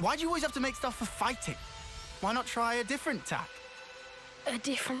 Why do you always have to make stuff for fighting? Why not try a different tack? a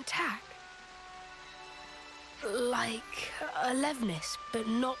different tack? Like Alevnis, but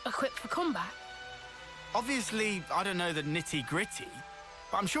not equipped for combat? Obviously, I don't know the nitty-gritty,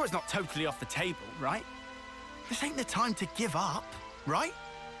 but I'm sure it's not totally off the table, right? This ain't the time to give up, right?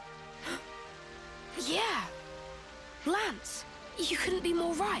 Yeah. Lance, you couldn't be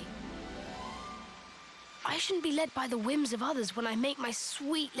more right. I shouldn't be led by the whims of others when I make my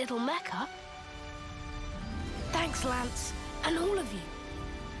sweet little mecha. Thanks, Lance, and all of you.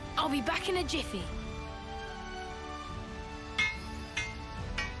 I'll be back in a jiffy.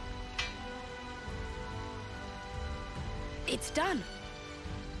 It's done.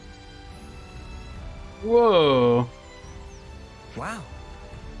 Whoa. Wow.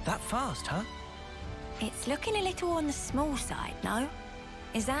 That fast, huh? It's looking a little on the small side, no?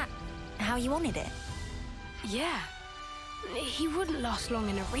 Is that how you wanted it? Yeah. He wouldn't last long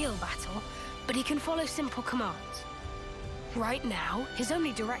in a real battle, but he can follow simple commands. Right now, his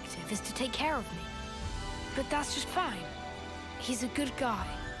only directive is to take care of me. But that's just fine. He's a good guy.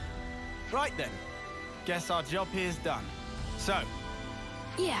 Right then. Guess our job here's done. So,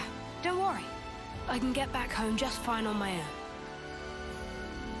 Yeah, don't worry. I can get back home just fine on my own.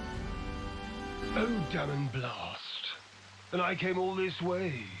 Oh, damn and blast. And I came all this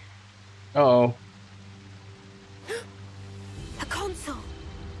way. Uh-oh. A console!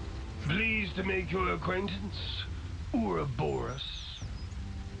 Pleased to make your acquaintance, Ouroboros.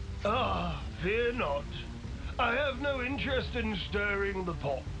 Ah, fear not. I have no interest in stirring the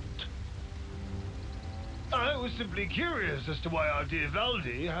pot. I was simply curious as to why our dear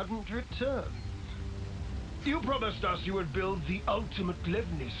Valdi hadn't returned. You promised us you would build the ultimate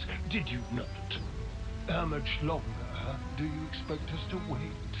Levnis, did you not? How much longer do you expect us to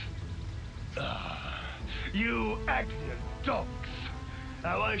wait? Ah, you arrogant dogs!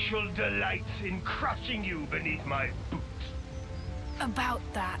 How I shall delight in crushing you beneath my boot. About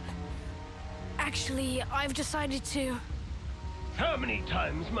that. Actually, I've decided to... How many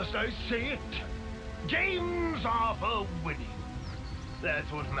times must I say it? Games are for winning.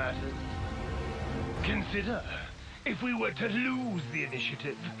 That's what matters. Consider, if we were to lose the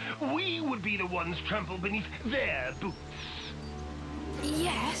initiative, we would be the ones trampled beneath their boots.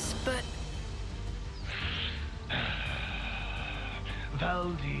 Yes, but...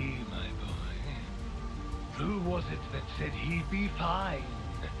 Valdi, my boy. Who was it that said he'd be fine,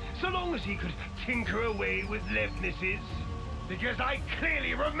 so long as he could tinker away with Levnis's? Because I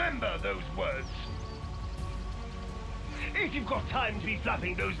clearly remember those words. If you've got time to be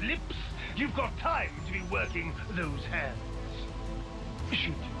flapping those lips, you've got time to be working those hands. Should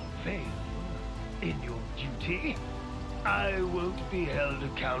you fail in your duty, I won't be held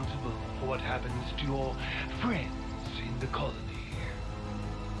accountable for what happens to your friends in the colony.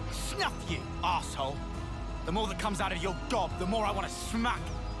 Snuff you, asshole! The more that comes out of your gob, the more I want to smack.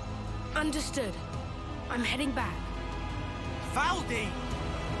 Understood. I'm heading back. Valdi!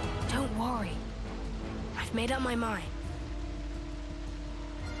 Don't worry. I've made up my mind.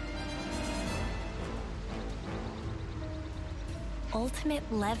 Ultimate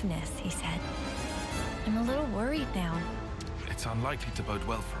Levnis, he said. I'm a little worried now. It's unlikely to bode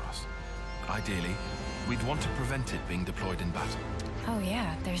well for us. Ideally, we'd want to prevent it being deployed in battle. Oh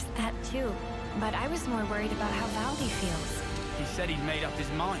yeah, there's that too. But I was more worried about how Valdi feels. He said he'd made up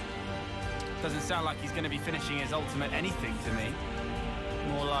his mind. Doesn't sound like he's going to be finishing his ultimate anything to me.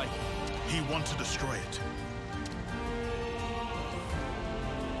 More like... He wants to destroy it.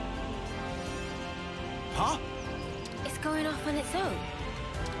 Huh? It's going off on its own.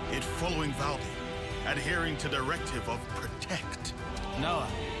 It following Valdi, adhering to directive of protect. Noah.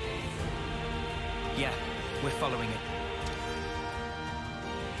 Yeah, we're following it.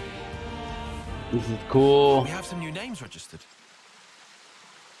 This is cool. We have some new names registered.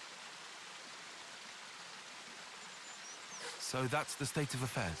 So that's the state of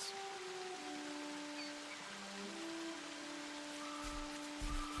affairs.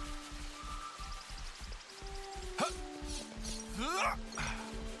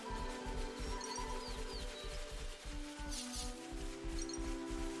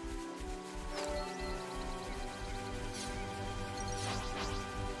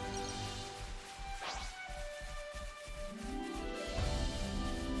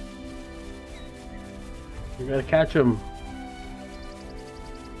 We gotta catch him.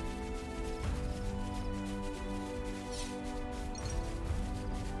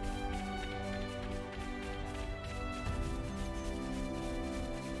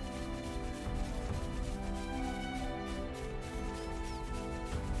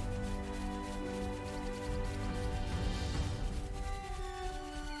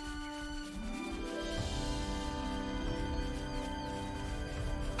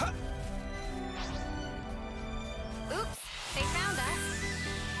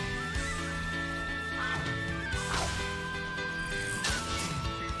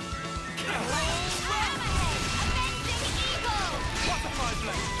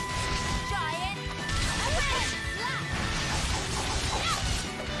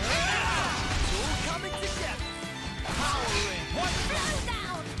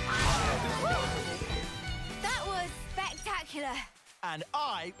 And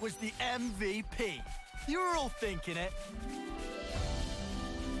I was the MVP. You were all thinking it.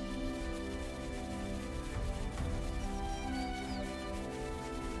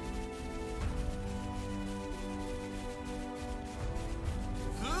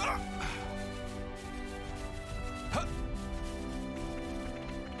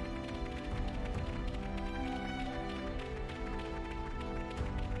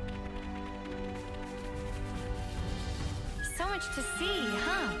 So much to see,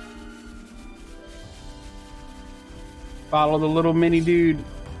 huh? Follow the little mini dude.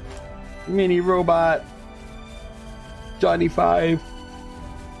 Mini robot. Johnny 5. Oops,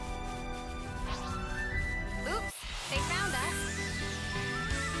 they found us.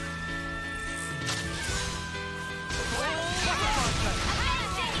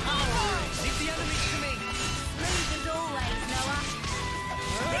 Leave the enemies to me. Smooth as always, Noah.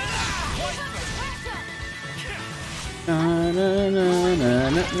 Na, na, na, na,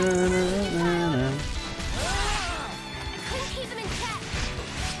 na, na, na, na. Keep them in check.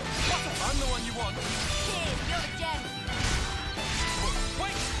 I'm the one you want. Cheers, you're the gem.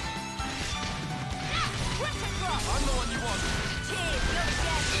 Wait! I'm the one you want. Cheers, you're the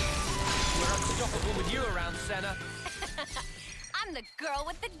gem. We're unstoppable with you around, Senna. I'm the girl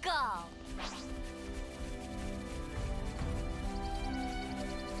with the gall.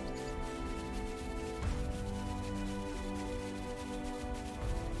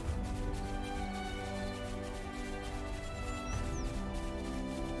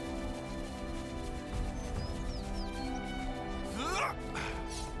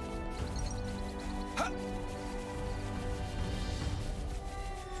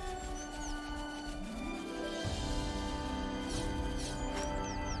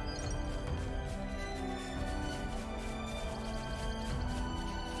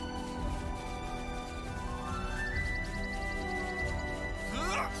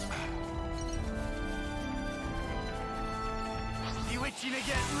 You itching to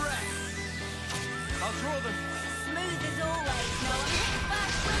get wrecked? I'll draw them. Smooth as always, Noah.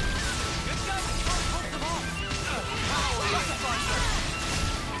 Good going. Put them off. Butterfly them.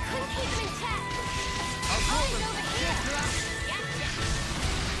 I couldn't keep them in check. I'll draw them. Over here.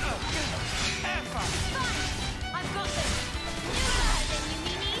 Fine. I've got them. Then you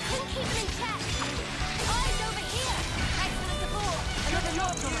meanie. Couldn't keep them in check. Eyes over here. Thanks for the support. Another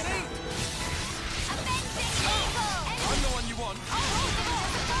knock on my back. Avenging evil. I'm the one you want. I'll hold them all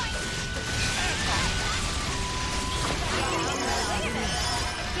as a point.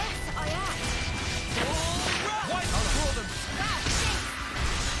 Yes, I am. White, I'll draw them. That stinks.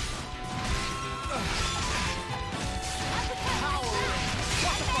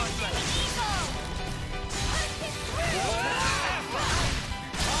 Butterfly blade. Evil. Punch it through. You're up, guys.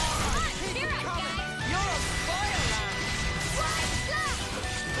 You're on fire, man. Wide slap.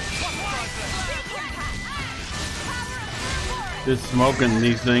 Butterfly blade. Big impact. Power of power. Just smoking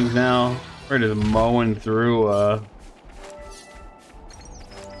these things now. We're just mowing through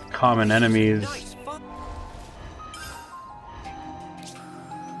common enemies. Nice fun.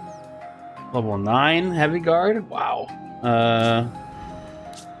 Level 9 heavy guard. Wow.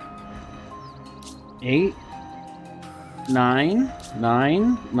 8, 9,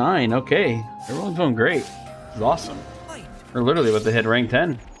 9, 9. Okay, everyone's doing great. This is awesome. We're literally about to hit rank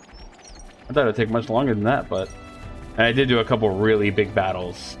 10. I thought it'd take much longer than that, but and I did do a couple really big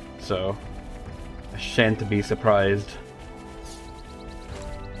battles, so I shan't be surprised.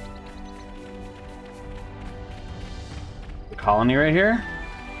 The colony right here.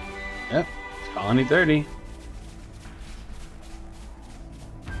 Yep, it's colony 30.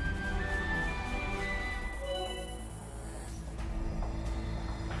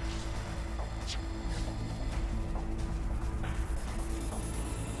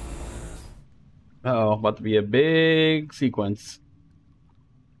 Uh-oh, about to be a big sequence.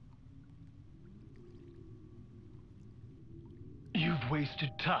 You've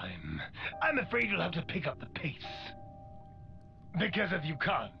wasted time. I'm afraid you'll have to pick up the pace. Because if you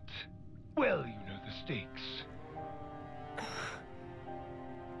can't, well, you know the stakes.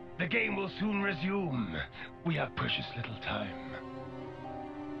 The game will soon resume. We have precious little time.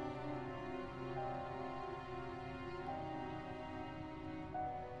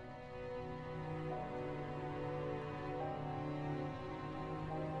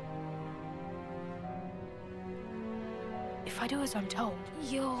 If I do as I'm told,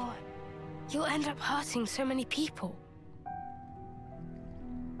 you'll end up hurting so many people.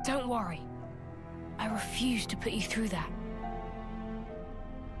 Don't worry. I refuse to put you through that.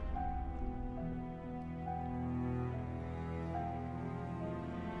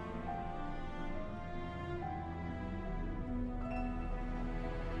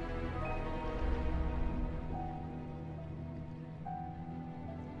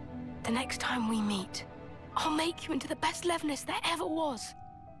 The next time we meet, I'll make you into the best Levnis there ever was.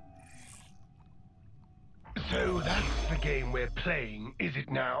 So that's the game we're playing, is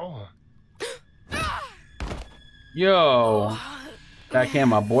it now? Yo, backhand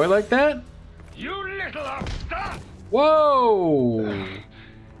my boy like that? You little upstart! Whoa!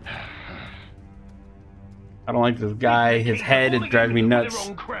 I don't like this guy. His head is driving me nuts. The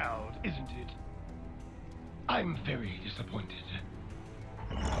wrong crowd, isn't it? I'm very disappointed.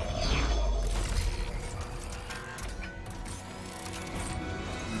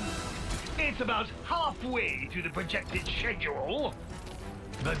 It's about halfway to the projected schedule,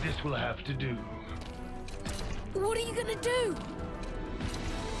 but this will have to do. What are you gonna do?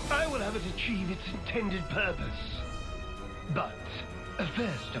 I will have it achieve its intended purpose. But,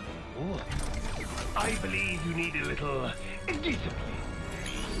 first of all, I believe you need a little discipline.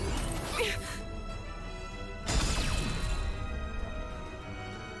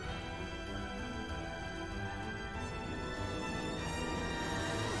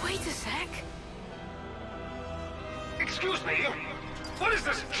 Wait a sec. Excuse me? What is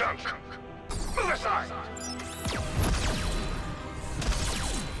this junk? Move aside!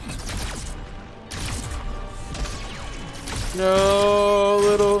 No,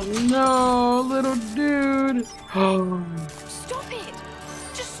 little dude. Stop it!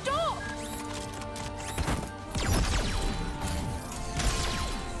 Just stop!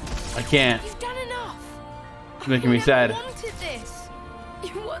 I can't. You've done enough. It's making me sad. I wanted this.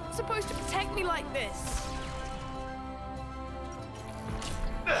 You weren't supposed to protect me like this.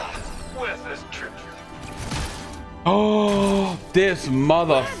 Worthless trip. Oh, this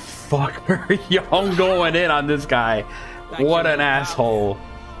motherfucker. Yo, I'm going in on this guy. What an asshole.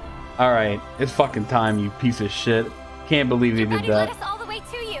 Alright, it's fucking time, you piece of shit. Can't believe he did Led that. us all the way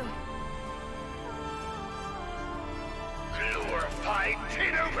to you. Glorified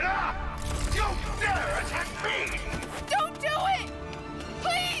tin opener! Don't dare attack me! Don't do it!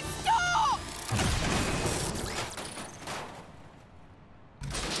 Please stop!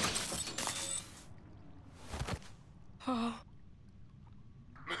 Oh.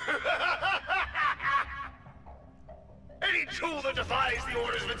 Any tool that defies the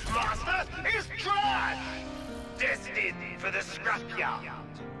orders of its master is trash! Destined for the scrapyard.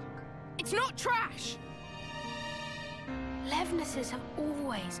 It's not trash! Levnesses have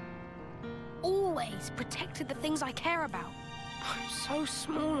always protected the things I care about. I'm so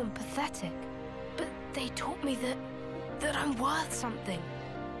small and pathetic, but they taught me that I'm worth something.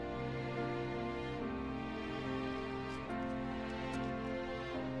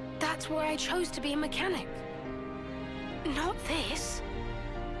 That's why I chose to be a mechanic. Not this.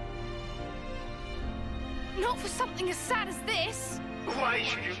 Not for something as sad as this. Why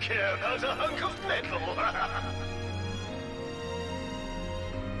should you care about a hunk of metal?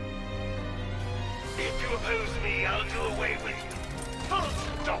 If you oppose me, I'll do away with you. Full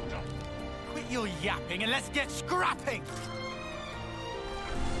stop. Quit your yapping and let's get scrapping!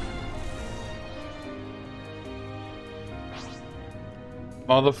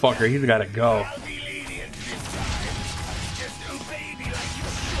 Motherfucker, he's gotta go. I'll be lenient this time. Just obey me like you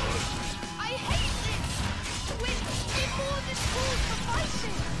should. I hate this! We're more than tools for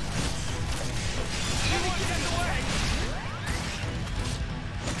fighting!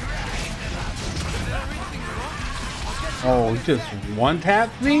 Oh, he just one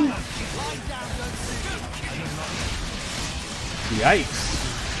tapped me? Yikes.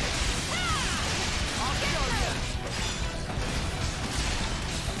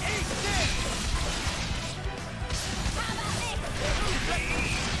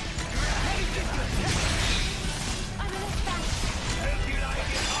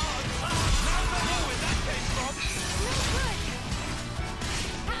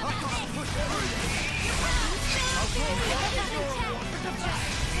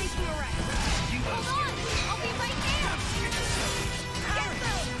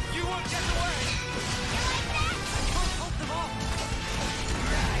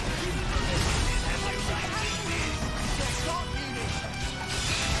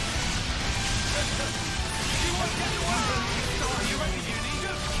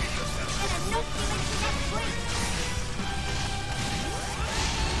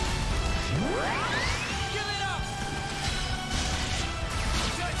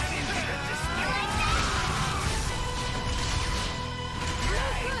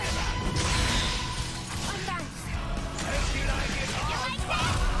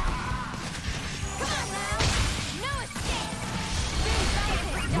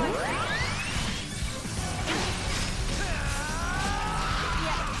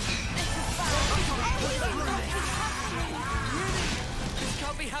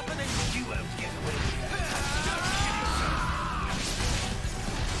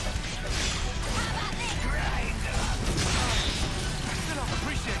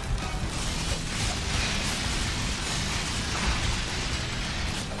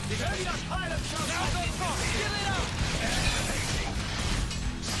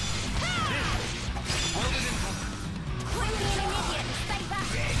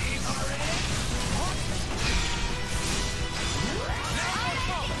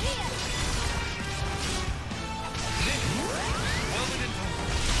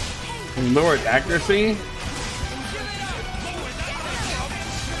 Lowered accuracy.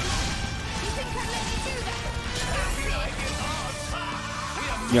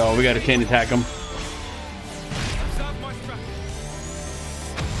 Yo, we gotta chain attack him.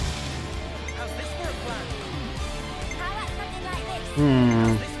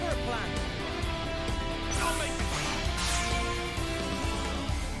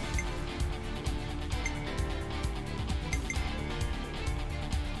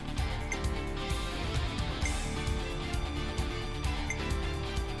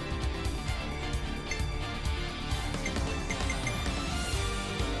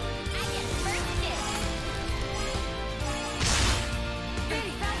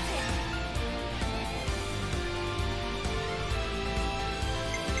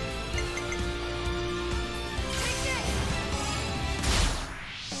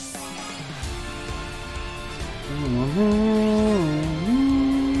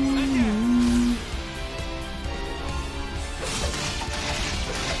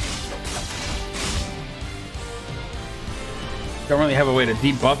 Don't really have a way to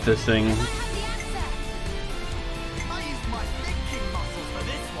debuff this thing. I used my thinking muscles for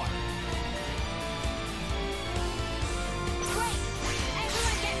this one. Great!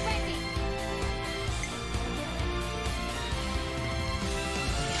 Everyone get ready!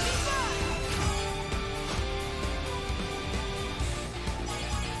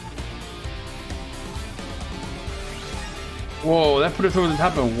 Whoa, that put us over the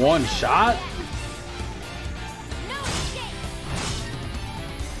top in one shot?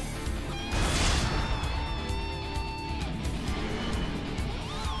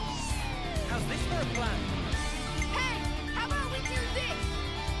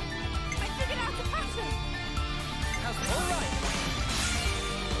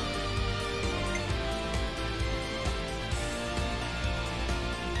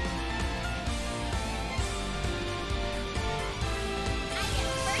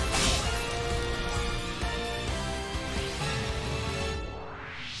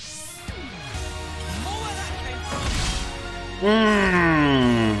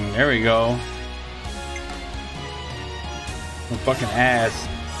 There we go. My fucking ass.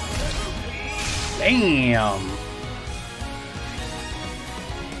 Damn.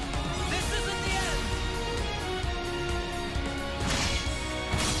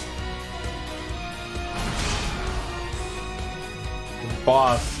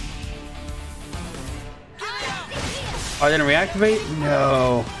 Boss. Oh, I didn't reactivate?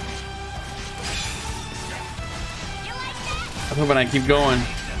 No. I was hoping I keep going.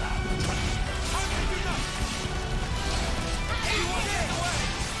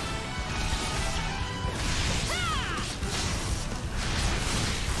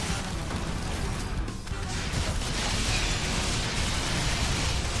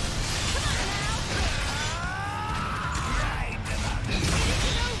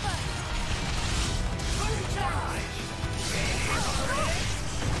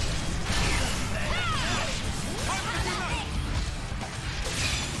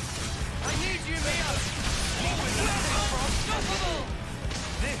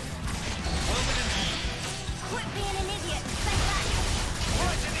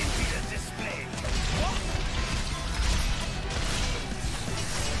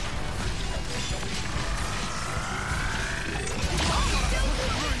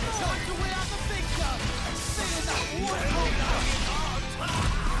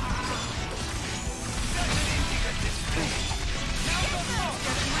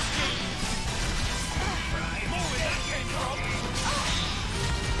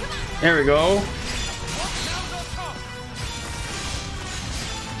 There we go.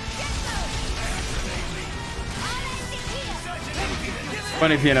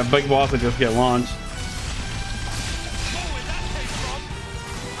 Funny if you're in a big boss and just get launched.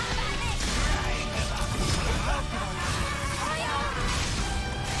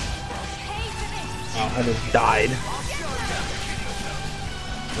 Oh, I just died.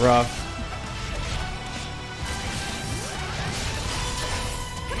 Rough.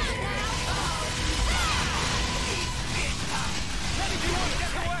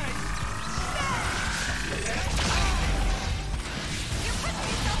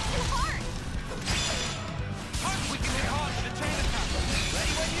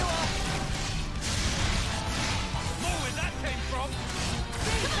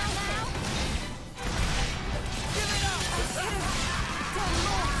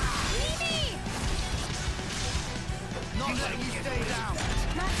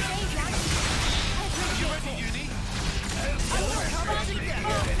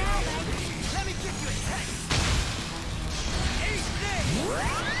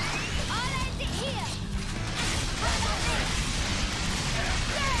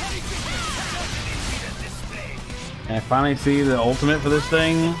 Can I finally see the ultimate for this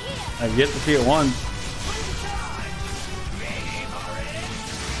thing? I've yet to see it once.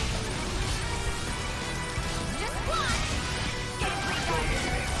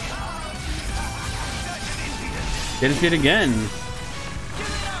 Didn't see it again.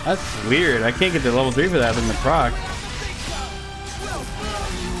 That's weird. I can't get to level 3 for that in the proc.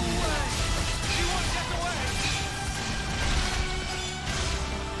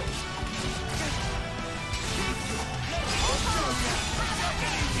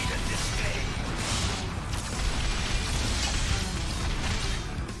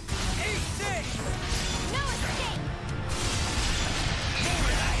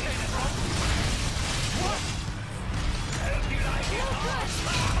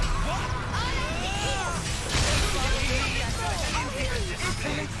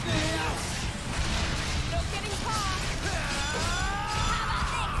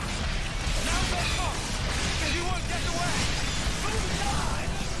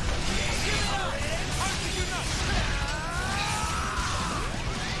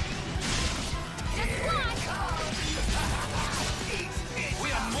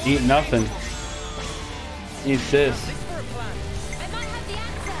 Eat nothing. Eat this.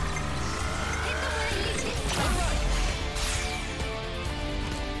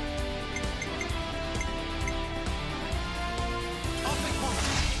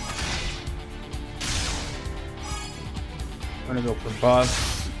 I'm gonna go for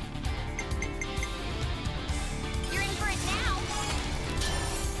boss. You're in for it now.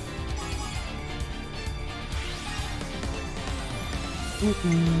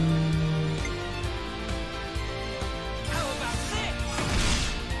 How about this?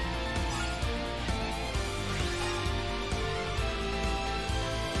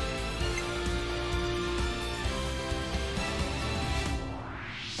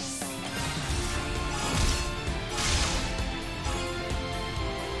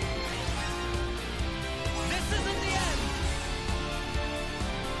 This isn't the end.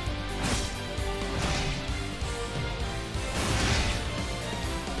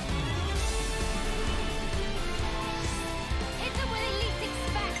 Hit them where they least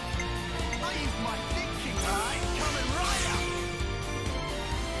expect. I use my thinking, right? Coming right up.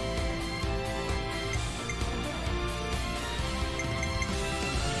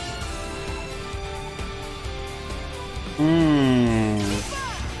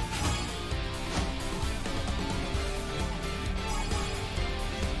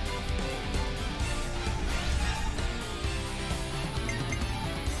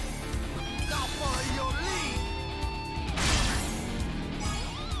 I'll follow your lead.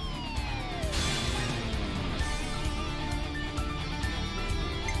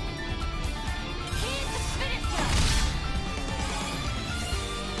 Here's the finisher.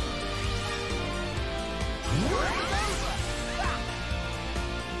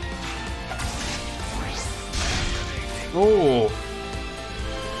 Oh.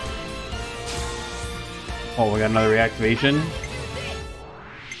 Oh, we got another reactivation.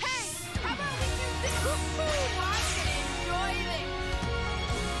 Hey, how about we do this? I can enjoy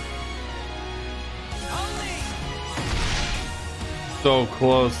this. So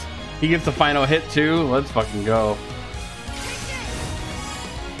close. He gets the final hit too. Let's fucking go.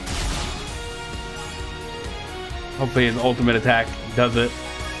 Hopefully his ultimate attack does it.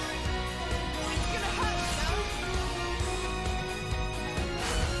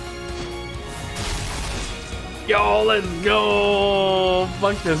 Yo, let's go!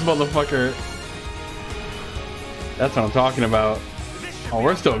 Fuck this motherfucker. That's what I'm talking about. Oh,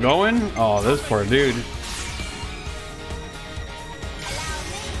 we're still going? Oh, this poor dude.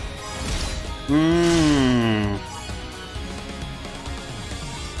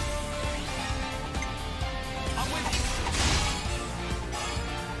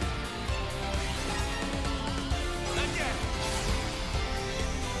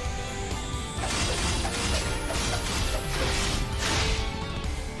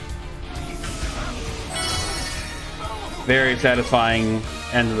 Very satisfying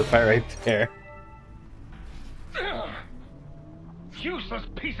end of the fight right there. Useless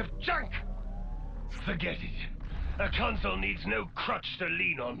piece of junk! Forget it. A console needs no crutch to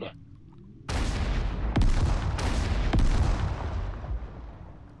lean on.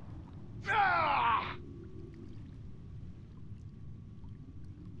 Ah!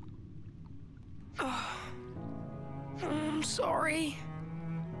 I'm sorry.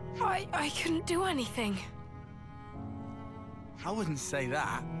 I couldn't do anything. I wouldn't say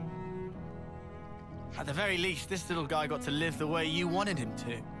that. At the very least, this little guy got to live the way you wanted him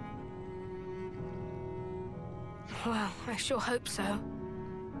to. Well, I sure hope so.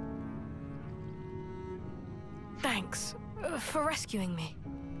 Thanks for rescuing me.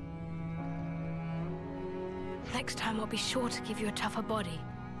 Next time I'll be sure to give you a tougher body,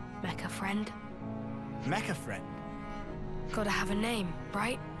 mecha friend. Mecha friend? Gotta have a name,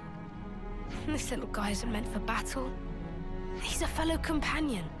 right? This little guy isn't meant for battle. He's a fellow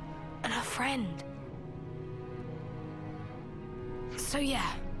companion and a friend. So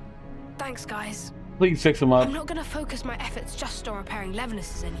yeah, thanks guys. Please fix him up. I'm not gonna focus my efforts just on repairing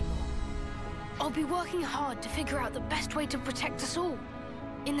Levinuses anymore. I'll be working hard to figure out the best way to protect us all,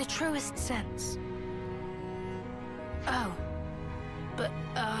 in the truest sense. Oh, but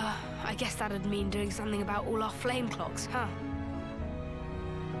I guess that'd mean doing something about all our flame clocks, huh?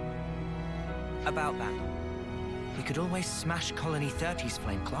 About that, we could always smash Colony 30's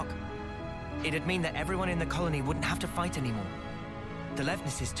flame clock. It'd mean that everyone in the colony wouldn't have to fight anymore. The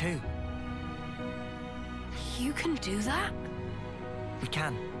Levnuses too. You can do that? We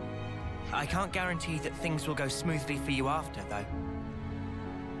can. I can't guarantee that things will go smoothly for you after, though.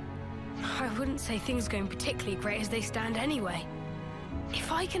 I wouldn't say things are going particularly great as they stand anyway. If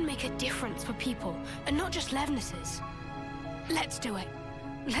I can make a difference for people, and not just Levnuses, let's do it.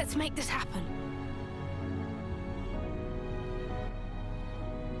 Let's make this happen.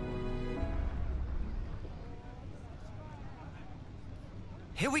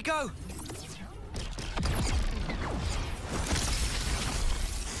 Here we go!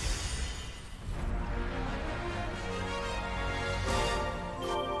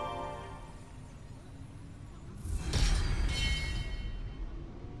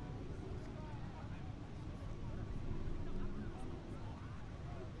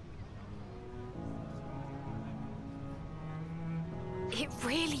 It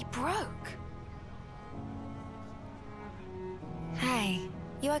really broke. Hey,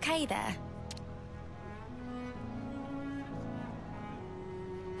 you okay there?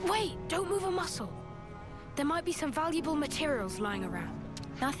 Wait, don't move a muscle. There might be some valuable materials lying around.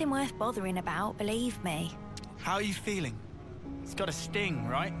 Nothing worth bothering about, believe me. How are you feeling? It's got a sting,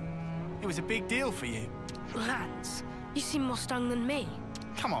 right? It was a big deal for you. Lance, you seem more stung than me.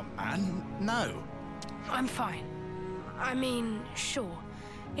 Come on, man. No. I'm fine. I mean, sure,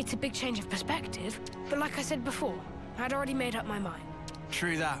 it's a big change of perspective, but like I said before, I'd already made up my mind.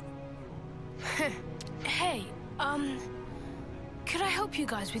 True that. Hey, could I help you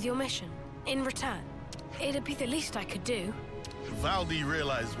guys with your mission? In return? It'd be the least I could do. Valdi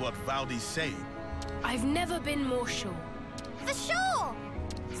realized what Valdi's saying. I've never been more sure. For sure!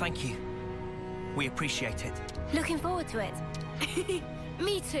 Thank you. We appreciate it. Looking forward to it.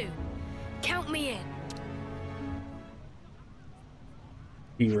 Me too. Count me in.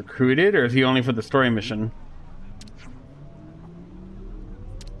 He recruited, or is he only for the story mission?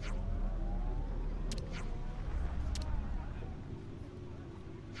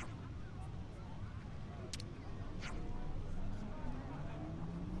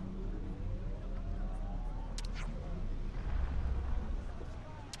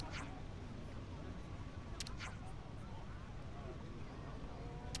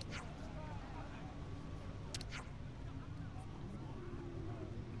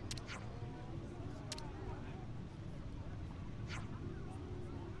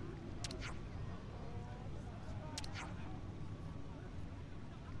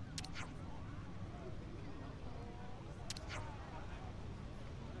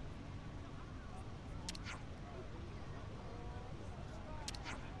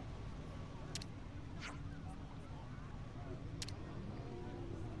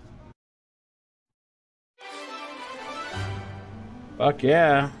 Fuck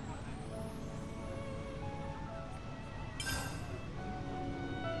yeah.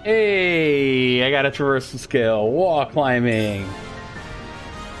 Hey, I got a traversal skill. Wall climbing.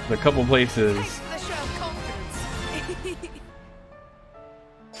 A couple places. The show of confidence.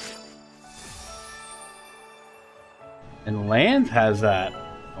 And land has that.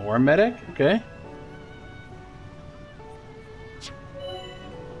 A war medic? Okay.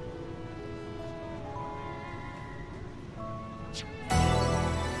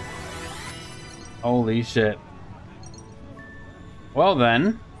 Holy shit. Well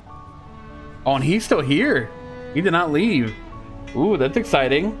then. Oh, and he's still here. He did not leave. Ooh, that's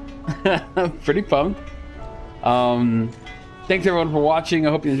exciting. Pretty pumped. Thanks everyone for watching. I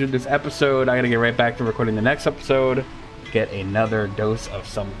hope you enjoyed this episode. I gotta get right back to recording the next episode. Get another dose of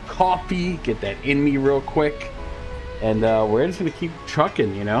some coffee. Get that in me real quick. And we're just gonna keep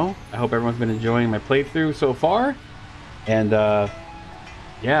trucking, you know? I hope everyone's been enjoying my playthrough so far. And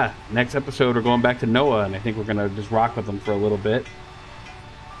yeah, next episode we're going back to Noah, and I think we're gonna just rock with them for a little bit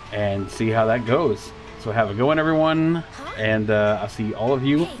and see how that goes. So have a good one, everyone, and I'll see all of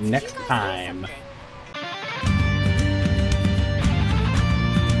you next time.